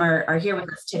few of them are here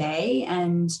with us today,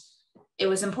 and it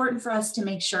was important for us to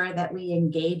make sure that we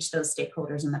engage those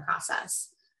stakeholders in the process.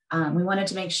 We wanted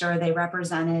to make sure they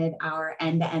represented our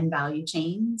end-to-end value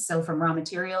chain. So from raw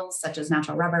materials such as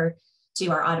natural rubber to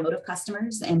our automotive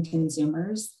customers and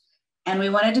consumers. And we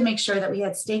wanted to make sure that we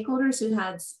had stakeholders who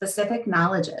had specific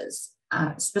knowledge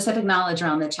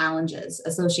around the challenges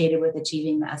associated with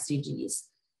achieving the SDGs.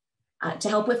 To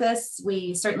help with this,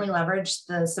 we certainly leveraged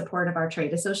the support of our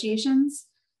trade associations.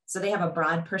 So they have a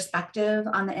broad perspective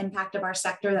on the impact of our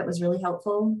sector that was really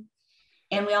helpful.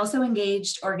 And we also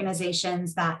engaged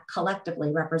organizations that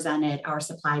collectively represented our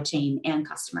supply chain and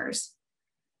customers.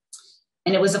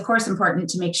 And it was, of course, important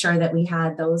to make sure that we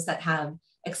had those that have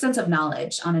extensive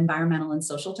knowledge on environmental and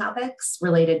social topics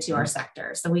related to our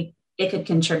sector. So it could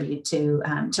contribute to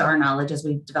our knowledge as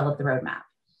we develop the roadmap.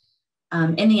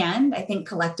 In the end, I think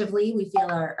collectively, we feel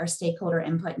our stakeholder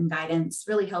input and guidance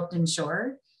really helped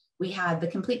ensure we had the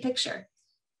complete picture.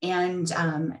 And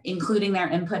including their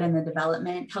input in the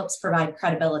development helps provide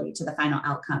credibility to the final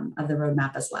outcome of the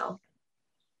roadmap as well.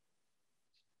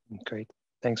 Great.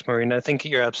 Thanks, Maureen. I think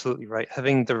you're absolutely right.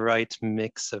 Having the right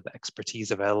mix of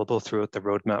expertise available throughout the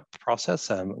roadmap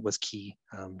process was key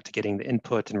to getting the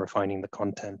input and refining the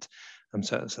content.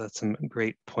 So that's some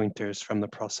great pointers from the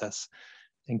process.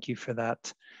 Thank you for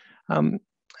that.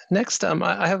 Next,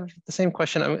 I have the same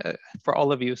question for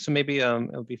all of you. So maybe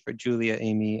it'll be for Julia,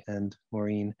 Amy, and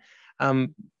Maureen.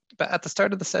 But at the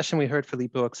start of the session, we heard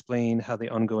Filippo explain how the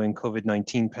ongoing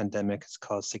COVID-19 pandemic has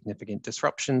caused significant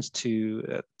disruptions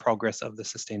to progress of the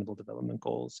Sustainable Development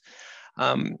Goals.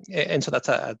 And so that's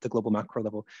at the global macro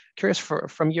level. Curious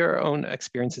from your own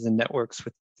experiences and networks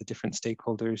with the different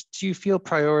stakeholders, do you feel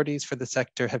priorities for the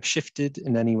sector have shifted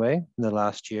in any way in the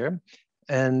last year?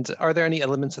 And are there any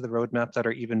elements of the roadmap that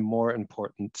are even more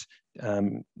important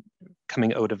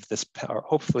coming out of this, or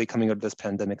hopefully coming out of this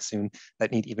pandemic soon,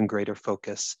 that need even greater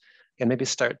focus? And maybe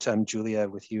start, Julia,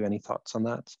 with you. Any thoughts on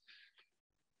that?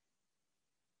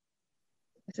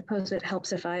 I suppose it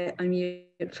helps if I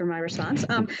unmute for my response.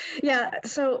 Yeah,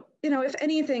 so, if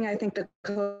anything, I think the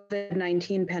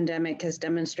COVID-19 pandemic has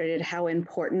demonstrated how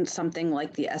important something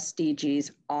like the SDGs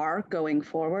are going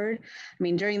forward. I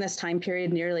mean, during this time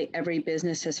period, nearly every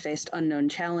business has faced unknown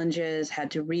challenges, had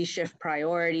to reshift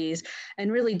priorities,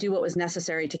 and really do what was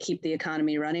necessary to keep the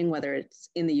economy running, whether it's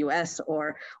in the US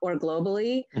or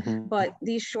globally. But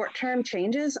these short-term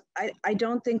changes, I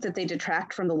don't think that they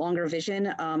detract from the longer vision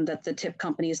that the TIP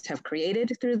companies have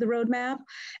created through the roadmap.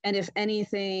 And if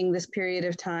anything, this period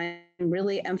of time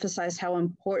really emphasized how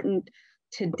important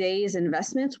today's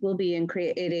investments will be in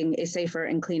creating a safer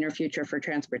and cleaner future for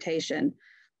transportation.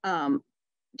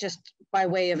 Just by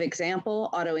way of example,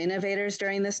 Auto Innovators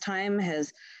during this time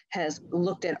has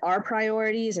looked at our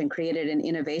priorities and created an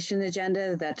innovation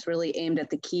agenda that's really aimed at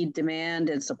the key demand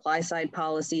and supply side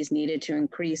policies needed to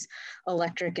increase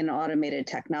electric and automated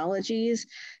technologies,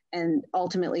 and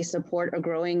ultimately support a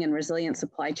growing and resilient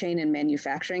supply chain and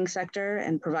manufacturing sector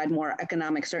and provide more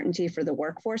economic certainty for the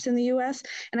workforce in the US.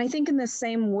 And I think in the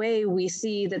same way, we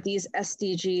see that these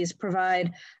SDGs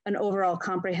provide an overall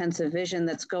comprehensive vision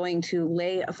that's going to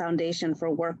lay a foundation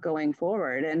for work going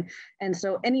forward. And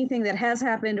so anything that has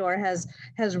happened or has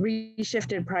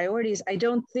reshifted priorities, I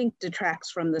don't think detracts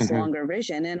from this longer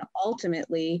vision. And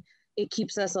ultimately, it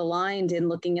keeps us aligned in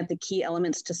looking at the key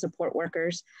elements to support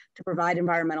workers, to provide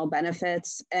environmental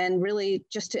benefits, and really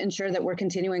just to ensure that we're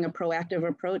continuing a proactive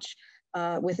approach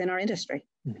within our industry.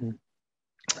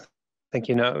 Thank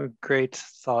you. No, great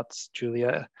thoughts,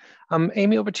 Julia.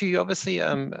 Amy, over to you. Obviously,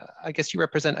 I guess you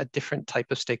represent a different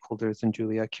type of stakeholders than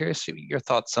Julia. Curious your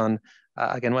thoughts on,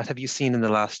 again, what have you seen in the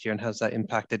last year and how's that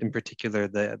impacted in particular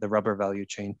the rubber value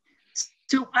chain?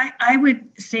 So I would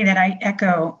say that I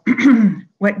echo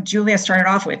what Julia started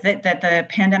off with, that the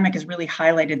pandemic has really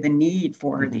highlighted the need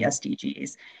for the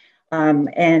SDGs.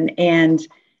 And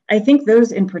I think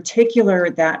those in particular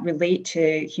that relate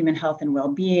to human health and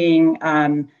well-being,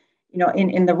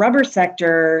 in the rubber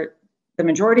sector, the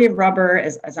majority of rubber,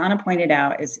 as Anna pointed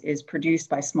out, is produced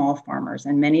by small farmers,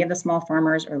 and many of the small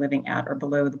farmers are living at or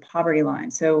below the poverty line.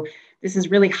 So this has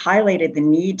really highlighted the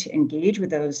need to engage with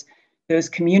those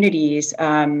communities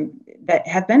that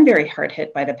have been very hard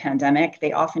hit by the pandemic.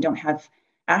 They often don't have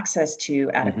access to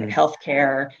adequate health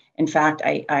care. In fact,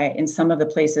 I in some of the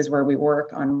places where we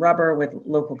work on rubber with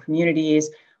local communities,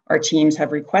 our teams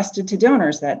have requested to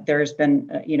donors that there's been,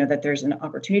 that there's an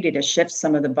opportunity to shift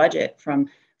some of the budget from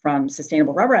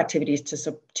sustainable rubber activities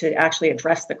to actually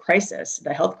address the crisis,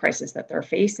 the health crisis that they're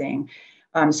facing.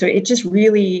 So it just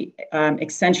really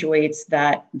accentuates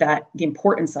that the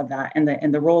importance of that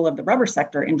and the role of the rubber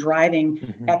sector in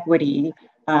driving equity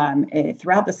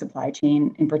throughout the supply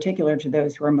chain, in particular to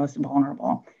those who are most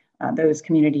vulnerable, those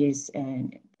communities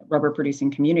and rubber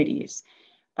producing communities.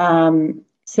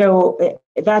 So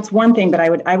that's one thing, but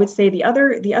I would say the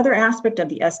other aspect of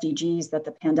the SDGs that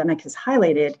the pandemic has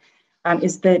highlighted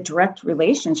is the direct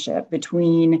relationship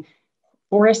between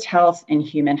forest health and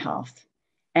human health.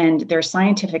 And there's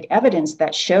scientific evidence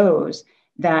that shows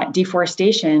that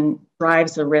deforestation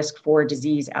drives the risk for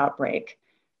disease outbreak.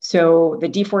 So the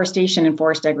deforestation and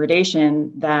forest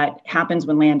degradation that happens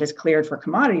when land is cleared for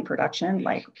commodity production,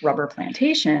 like rubber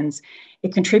plantations,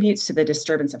 it contributes to the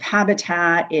disturbance of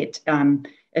habitat, it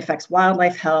affects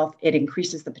wildlife health, it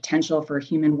increases the potential for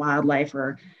human wildlife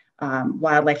or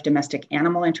wildlife domestic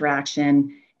animal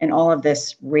interaction, and all of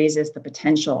this raises the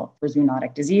potential for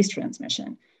zoonotic disease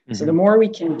transmission. So the more we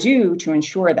can do to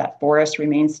ensure that forests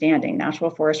remain standing, natural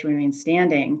forests remain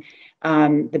standing,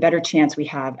 the better chance we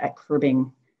have at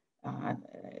curbing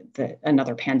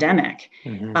another pandemic.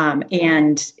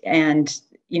 And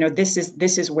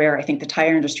this is where I think the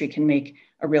tire industry can make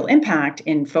a real impact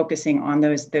in focusing on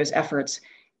those efforts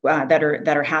that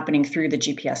are happening through the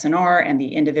GPSNR and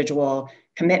the individual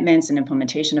commitments and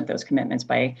implementation of those commitments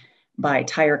by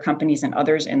tire companies and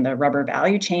others in the rubber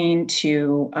value chain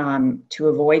to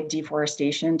avoid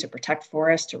deforestation, to protect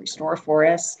forests, to restore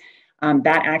forests.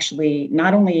 That actually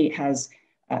not only has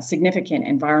significant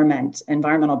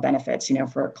environmental benefits,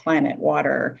 for climate,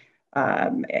 water,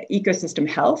 ecosystem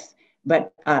health,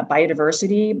 but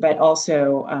biodiversity, but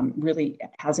also really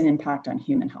has an impact on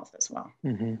human health as well.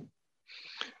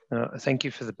 Thank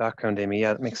you for the background, Amy.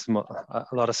 Yeah, it makes a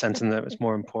lot of sense, and that it's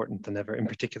more important than ever, in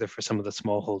particular for some of the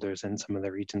smallholders in some of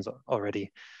the regions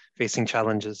already facing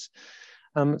challenges.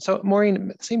 So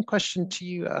Maureen, same question to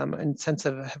you in the sense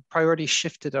of, have priorities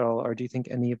shifted at all, or do you think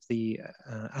any of the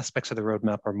aspects of the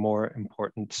roadmap are more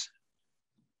important?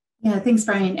 Yeah, thanks,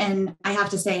 Brian. And I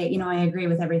have to say, you know, I agree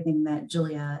with everything that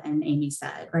Julia and Amy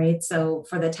said, right? So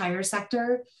for the tire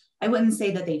sector, I wouldn't say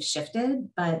that they've shifted,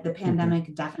 but the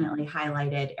pandemic definitely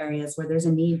highlighted areas where there's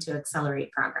a need to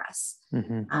accelerate progress.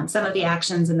 Some of the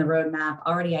actions in the roadmap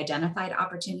already identified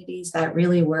opportunities that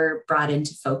really were brought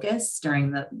into focus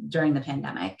during the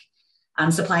pandemic.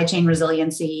 Supply chain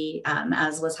resiliency,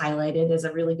 as was highlighted, is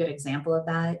a really good example of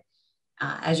that.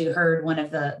 As you heard, one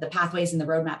of the pathways in the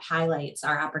roadmap highlights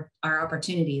our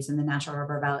opportunities in the natural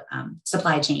rubber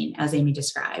supply chain, as Amy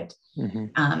described.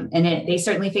 And they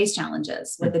certainly face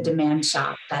challenges with the demand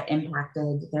shock that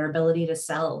impacted their ability to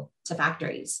sell to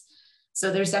factories.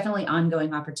 So there's definitely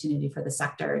ongoing opportunity for the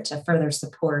sector to further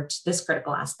support this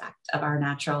critical aspect of our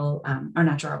natural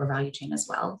rubber value chain as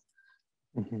well.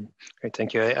 Great,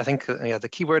 thank you. I think the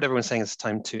key word everyone's saying is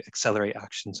time to accelerate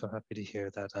action. So happy to hear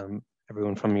that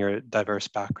everyone from your diverse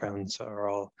backgrounds are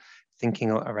all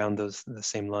thinking around the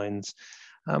same lines.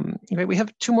 Okay, we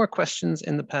have 2 more questions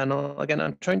in the panel. Again,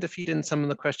 I'm trying to feed in some of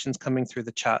the questions coming through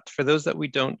the chat. For those that we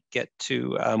don't get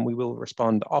to, we will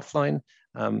respond offline.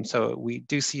 So we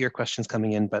do see your questions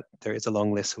coming in, but there is a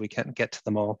long list, so we can't get to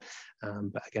them all.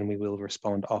 But again, we will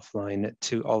respond offline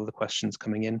to all of the questions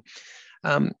coming in.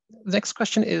 The next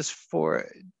question is for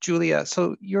Julia.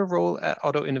 So your role at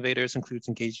Auto Innovators includes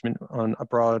engagement on a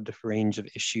broad range of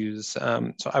issues.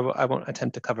 So I won't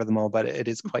attempt to cover them all, but it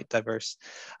is quite diverse.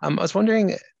 I was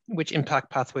wondering which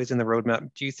impact pathways in the roadmap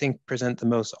do you think present the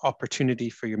most opportunity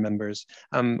for your members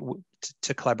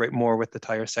to collaborate more with the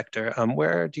tire sector?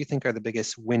 Where do you think are the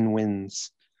biggest win-wins?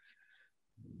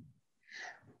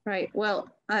 Right. Well,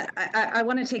 I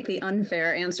want to take the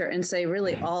unfair answer and say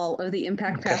really all of the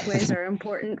impact pathways are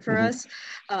important for us.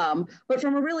 But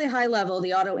from a really high level,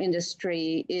 the auto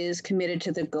industry is committed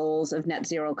to the goals of net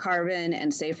zero carbon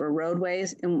and safer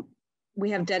roadways. And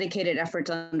we have dedicated efforts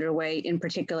underway, in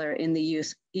particular in the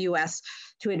US,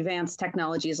 to advance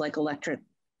technologies like electric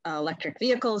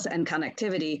vehicles and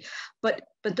connectivity. But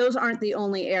those aren't the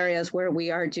only areas where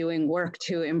we are doing work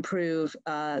to improve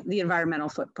the environmental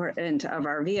footprint of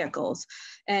our vehicles.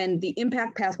 And the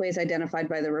impact pathways identified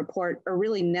by the report are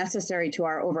really necessary to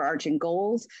our overarching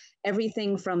goals.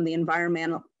 Everything from the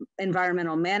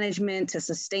environmental management to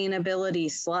sustainability,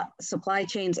 supply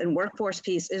chains, and workforce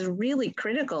piece is really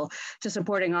critical to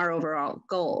supporting our overall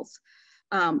goals.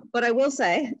 But I will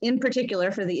say, in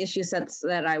particular for the issue sets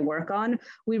that I work on,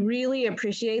 we really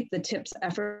appreciate the TIP's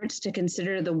efforts to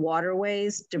consider the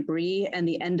waterways, debris, and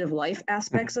the end of life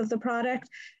aspects of the product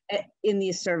in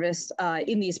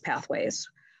these pathways.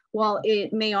 While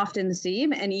it may often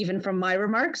seem, and even from my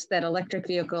remarks, that electric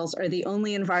vehicles are the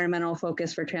only environmental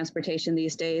focus for transportation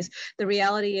these days, the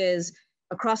reality is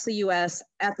across the US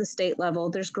at the state level,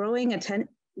 there's growing attention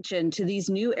to these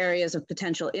new areas of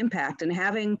potential impact, and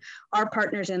having our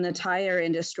partners in the tire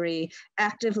industry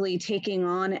actively taking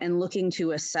on and looking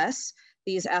to assess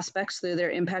these aspects through their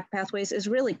impact pathways is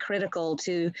really critical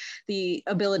to the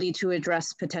ability to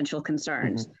address potential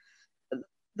concerns.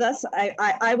 Thus,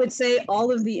 I would say all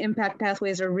of the impact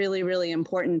pathways are really, really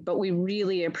important, but we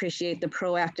really appreciate the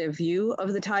proactive view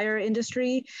of the tire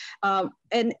industry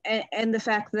and the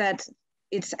fact that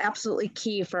it's absolutely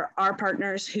key for our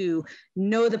partners who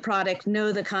know the product,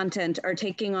 know the content, are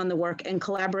taking on the work and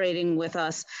collaborating with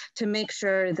us to make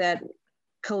sure that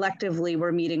collectively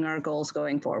we're meeting our goals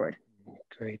going forward.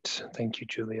 Great, thank you,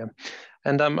 Julia.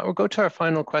 And we'll go to our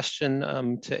final question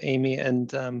to Amy,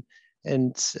 and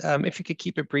if you could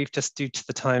keep it brief, just due to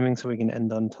the timing, so we can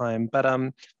end on time. But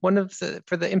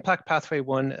for the impact pathway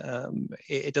one,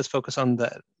 it does focus on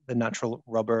the natural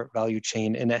rubber value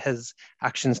chain, and it has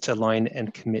actions to align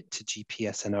and commit to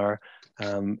GPSNR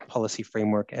policy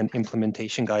framework and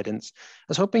implementation guidance. I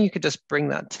was hoping you could just bring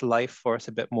that to life for us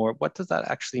a bit more. What does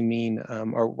that actually mean,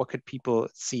 or what could people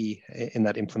see in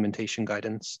that implementation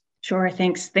guidance? Sure,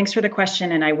 thanks. Thanks for the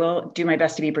question, and I will do my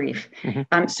best to be brief.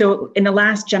 So in the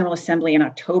last General Assembly in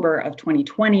October of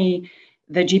 2020,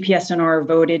 the GPSNR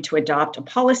voted to adopt a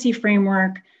policy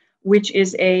framework, which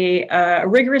is a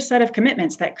rigorous set of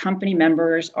commitments that company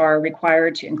members are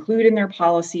required to include in their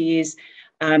policies.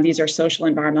 These are social,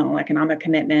 environmental, economic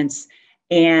commitments,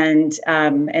 and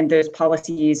those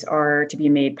policies are to be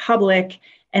made public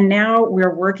And now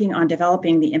we're working on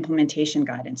developing the implementation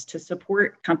guidance to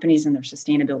support companies in their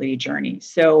sustainability journey.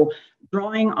 So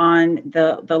drawing on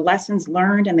the lessons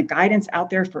learned and the guidance out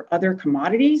there for other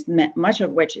commodities, much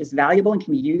of which is valuable and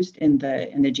can be used in the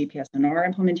GPSNR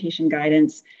implementation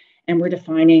guidance. And we're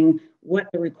defining what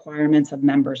the requirements of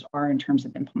members are in terms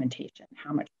of implementation,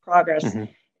 how much progress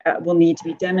will need to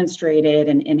be demonstrated,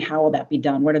 and how will that be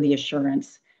done?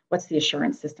 What's the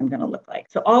assurance system going to look like?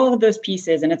 So all of those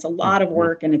pieces, and it's a lot of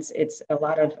work, and it's a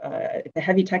lot of it's a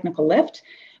heavy technical lift,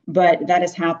 but that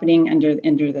is happening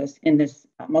in this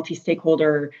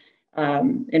multi-stakeholder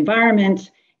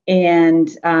environment.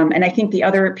 And I think the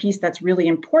other piece that's really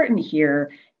important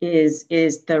here is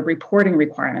the reporting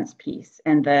requirements piece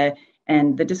and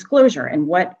the disclosure, and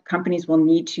what companies will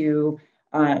need to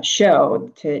show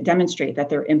to demonstrate that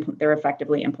they're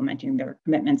effectively implementing their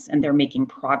commitments and they're making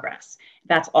progress.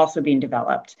 That's also being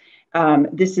developed.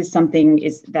 This is something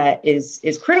that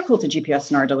is critical to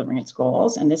GPSNR delivering its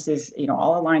goals, and this is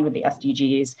all aligned with the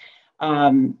SDGs.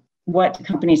 What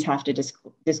companies have to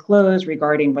disclose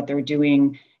regarding what they're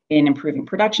doing in improving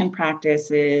production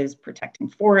practices, protecting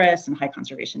forests and high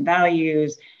conservation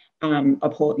values,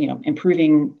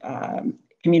 improving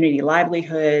community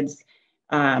livelihoods,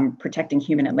 protecting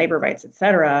human and labor rights, et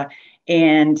cetera.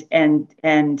 And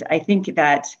I think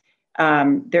that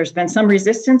there's been some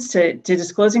resistance to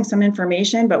disclosing some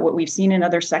information, but what we've seen in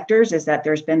other sectors is that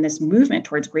there's been this movement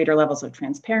towards greater levels of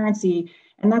transparency.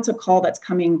 And that's a call that's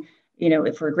coming,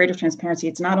 for greater transparency.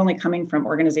 It's not only coming from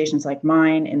organizations like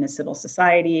mine in the civil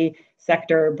society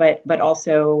sector, but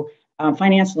also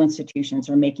financial institutions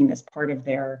are making this part of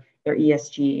their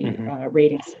ESG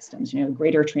rating systems,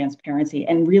 greater transparency.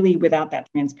 And really, without that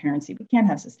transparency, we can't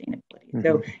have sustainability.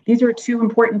 So these are two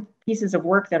important pieces of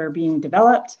work that are being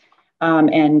developed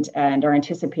and are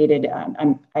anticipated.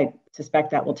 I suspect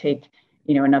that will take,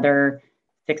 another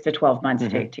 6 to 12 months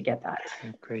to get that.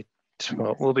 Great.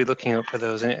 Well, we'll be looking out for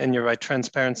those. And you're right,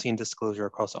 transparency and disclosure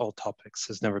across all topics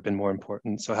has never been more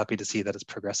important. So happy to see that it's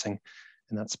progressing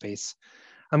in that space.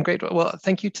 Great. Well,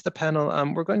 thank you to the panel.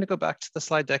 We're going to go back to the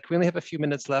slide deck. We only have a few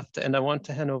minutes left, and I want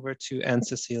to hand over to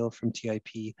Cécile from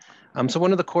TIP. So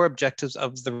one of the core objectives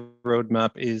of the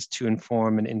roadmap is to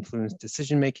inform and influence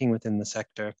decision-making within the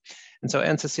sector. And so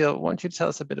Cécile, I want you to tell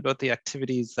us a bit about the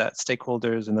activities that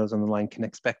stakeholders and those on the line can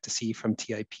expect to see from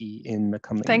TIP in the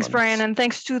coming months. Thanks, Brian, and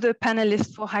thanks to the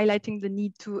panelists for highlighting the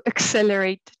need to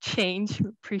accelerate change. We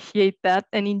appreciate that.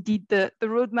 And indeed, the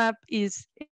roadmap is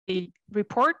a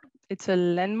report. It's a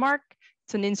landmark,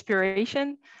 it's an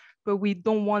inspiration, but we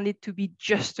don't want it to be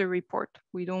just a report.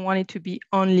 We don't want it to be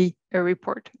only a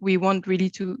report. We want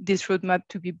really this roadmap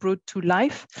to be brought to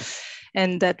life,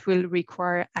 and that will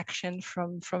require action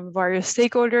from various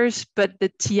stakeholders, but the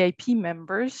TIP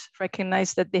members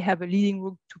recognize that they have a leading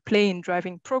role to play in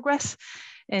driving progress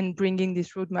and bringing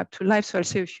this roadmap to life. So I'll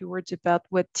say a few words about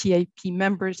what TIP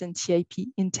members and TIP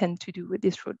intend to do with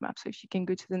this roadmap. So if you can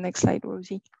go to the next slide,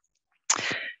 Rosie.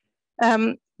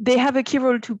 They have a key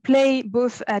role to play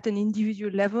both at an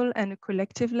individual level and a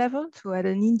collective level. So at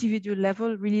an individual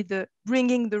level, really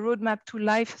bringing the roadmap to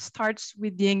life starts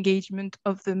with the engagement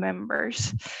of the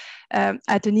members.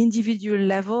 At an individual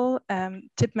level,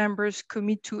 TIP members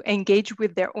commit to engage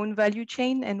with their own value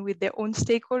chain and with their own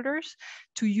stakeholders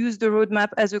to use the roadmap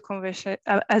as a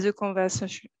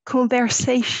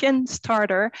conversation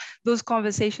starter. Those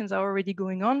conversations are already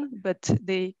going on, but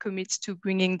they commit to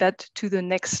bringing that to the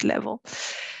next level.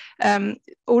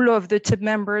 All of the TIP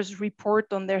members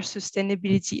report on their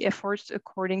sustainability efforts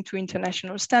according to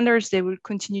international standards. They will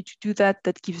continue to do that.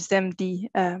 That gives them the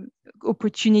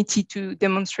opportunity to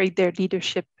demonstrate their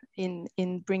leadership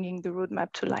in bringing the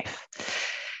roadmap to life.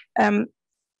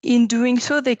 In doing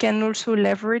so, they can also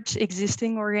leverage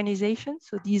existing organizations.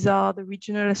 So these are the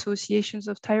regional associations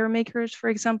of tire makers, for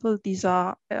example. These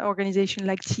are organizations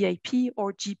like TIP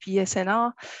or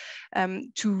GPSNR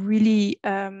to really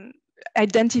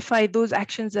identify those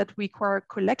actions that require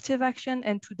collective action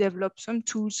and to develop some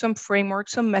tools, some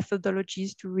frameworks, some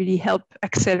methodologies to really help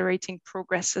accelerating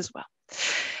progress as well.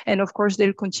 And of course,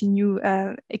 they'll continue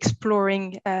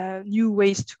exploring new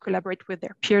ways to collaborate with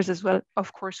their peers as well,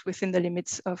 of course, within the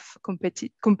limits of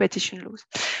competition laws.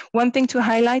 One thing to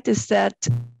highlight is that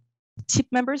TIP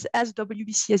members, as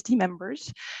WBCSD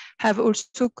members, have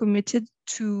also committed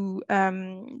to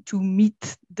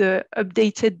meet the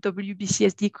updated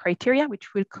WBCSD criteria,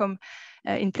 which will come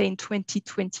in play in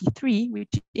 2023, which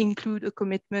include a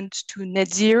commitment to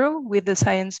net zero with a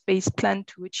science-based plan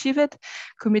to achieve it,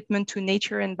 commitment to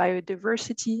nature and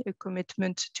biodiversity, a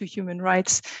commitment to human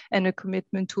rights, and a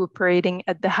commitment to operating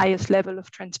at the highest level of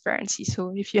transparency.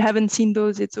 So if you haven't seen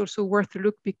those, it's also worth a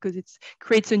look because it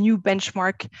creates a new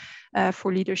benchmark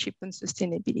for leadership and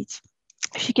sustainability.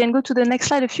 If you can go to the next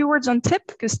slide, a few words on TIP,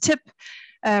 because TIP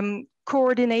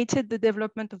coordinated the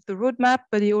development of the roadmap,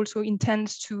 but it also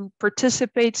intends to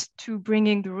participate to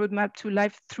bringing the roadmap to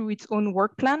life through its own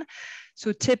work plan.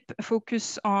 So TIP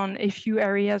focus on a few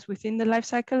areas within the life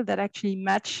cycle that actually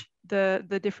match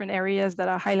the different areas that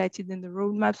are highlighted in the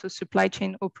roadmap, so supply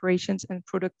chain operations and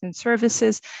product and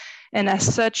services. And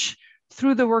as such,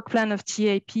 through the work plan of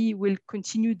TIP, we'll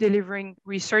continue delivering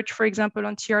research, for example,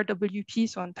 on TRWP,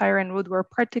 so on tire and road wear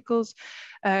particles,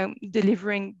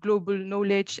 delivering global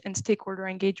knowledge and stakeholder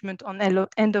engagement on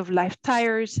end-of-life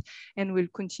tires, and we'll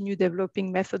continue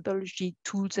developing methodology,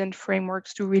 tools, and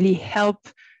frameworks to really help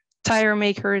tire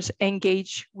makers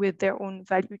engage with their own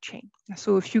value chain.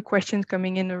 So a few questions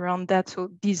coming in around that.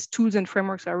 So these tools and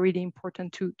frameworks are really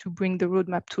important to bring the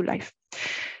roadmap to life.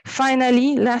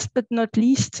 Finally, last but not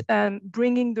least,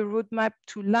 bringing the roadmap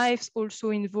to life also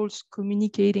involves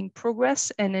communicating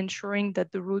progress and ensuring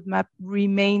that the roadmap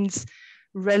remains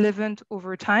relevant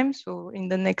over time, so in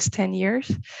the next 10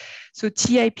 years. So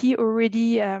TIP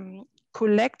already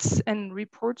collects and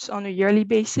reports on a yearly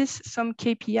basis some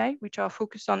KPI, which are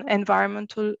focused on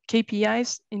environmental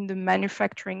KPIs in the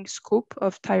manufacturing scope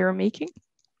of tire making.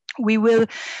 We will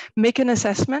make an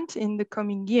assessment in the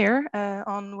coming year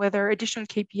on whether additional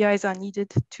KPIs are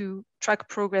needed to track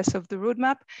progress of the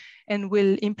roadmap, and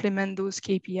we'll implement those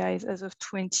KPIs as of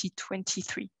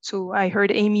 2023. So I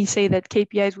heard Amy say that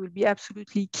KPIs will be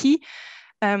absolutely key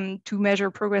to measure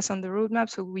progress on the roadmap.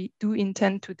 So we do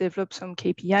intend to develop some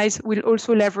KPIs. We'll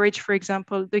also leverage, for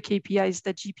example, the KPIs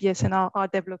that GPS&R are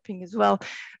developing as well.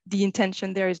 The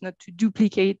intention there is not to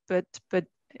duplicate, but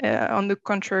on the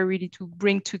contrary, really to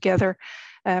bring together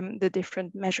the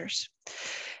different measures.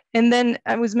 And then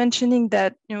I was mentioning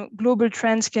that global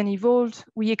trends can evolve.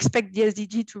 We expect the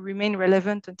SDG to remain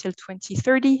relevant until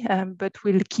 2030, but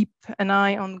we'll keep an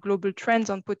eye on global trends,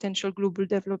 on potential global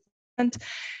development,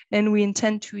 and we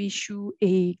intend to issue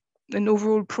an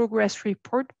overall progress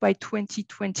report by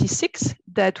 2026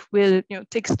 that will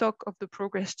take stock of the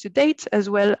progress to date, as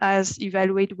well as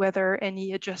evaluate whether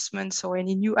any adjustments or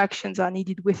any new actions are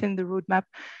needed within the roadmap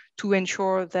to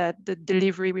ensure that the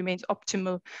delivery remains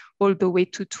optimal all the way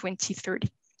to 2030.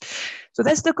 So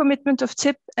that's the commitment of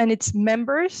TIP and its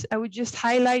members. I would just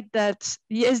highlight that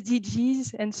the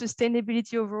SDGs and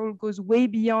sustainability overall goes way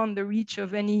beyond the reach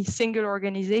of any single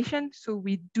organization. So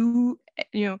we do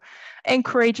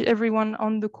encourage everyone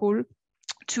on the call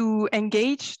to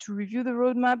engage, to review the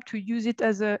roadmap, to use it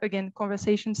as a, again,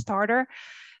 conversation starter.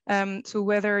 So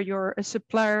whether you're a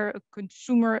supplier, a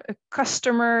consumer, a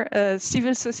customer,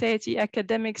 civil society,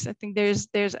 academics, I think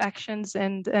there's actions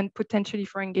and potentially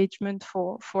for engagement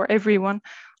for everyone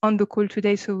on the call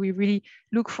today. So we really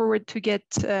look forward to get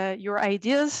your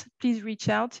ideas. Please reach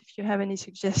out if you have any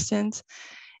suggestions.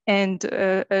 And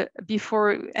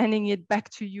before handing it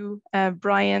back to you,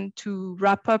 Bryan, to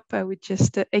wrap up, I would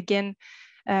just again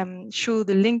show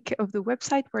the link of the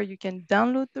website where you can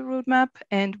download the roadmap,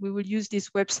 and we will use this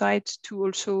website to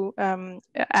also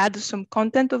add some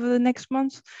content over the next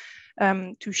month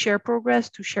to share progress,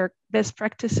 to share best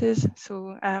practices.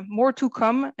 So more to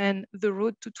come, and the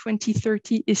road to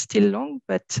 2030 is still long,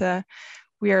 but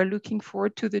we are looking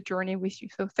forward to the journey with you.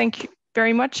 So thank you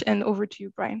very much, and over to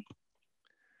you, Bryan.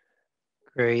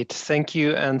 Great, thank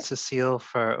you, and Cécile,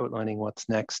 for outlining what's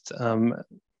next.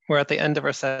 We're at the end of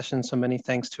our session, so many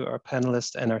thanks to our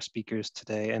panelists and our speakers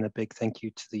today, and a big thank you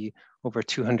to the over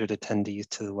 200 attendees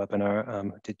to the webinar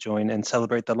who did join and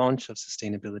celebrate the launch of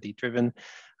Sustainability Driven.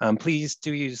 Please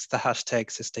do use the hashtag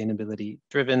Sustainability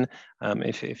Driven.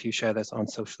 If you share this on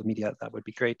social media, that would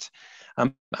be great.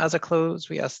 As a close,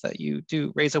 we ask that you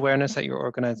do raise awareness at your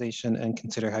organization and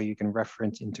consider how you can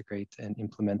reference, integrate, and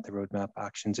implement the roadmap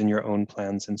actions in your own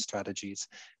plans and strategies.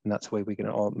 And that's the way we can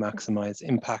all maximize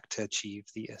impact to achieve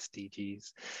the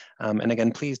SDGs. And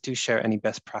again, please do share any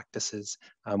best practices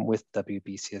with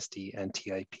WBCSD and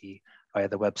TIP via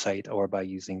the website or by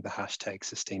using the hashtag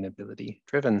Sustainability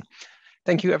Driven.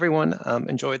 Thank you, everyone.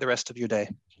 Enjoy the rest of your day.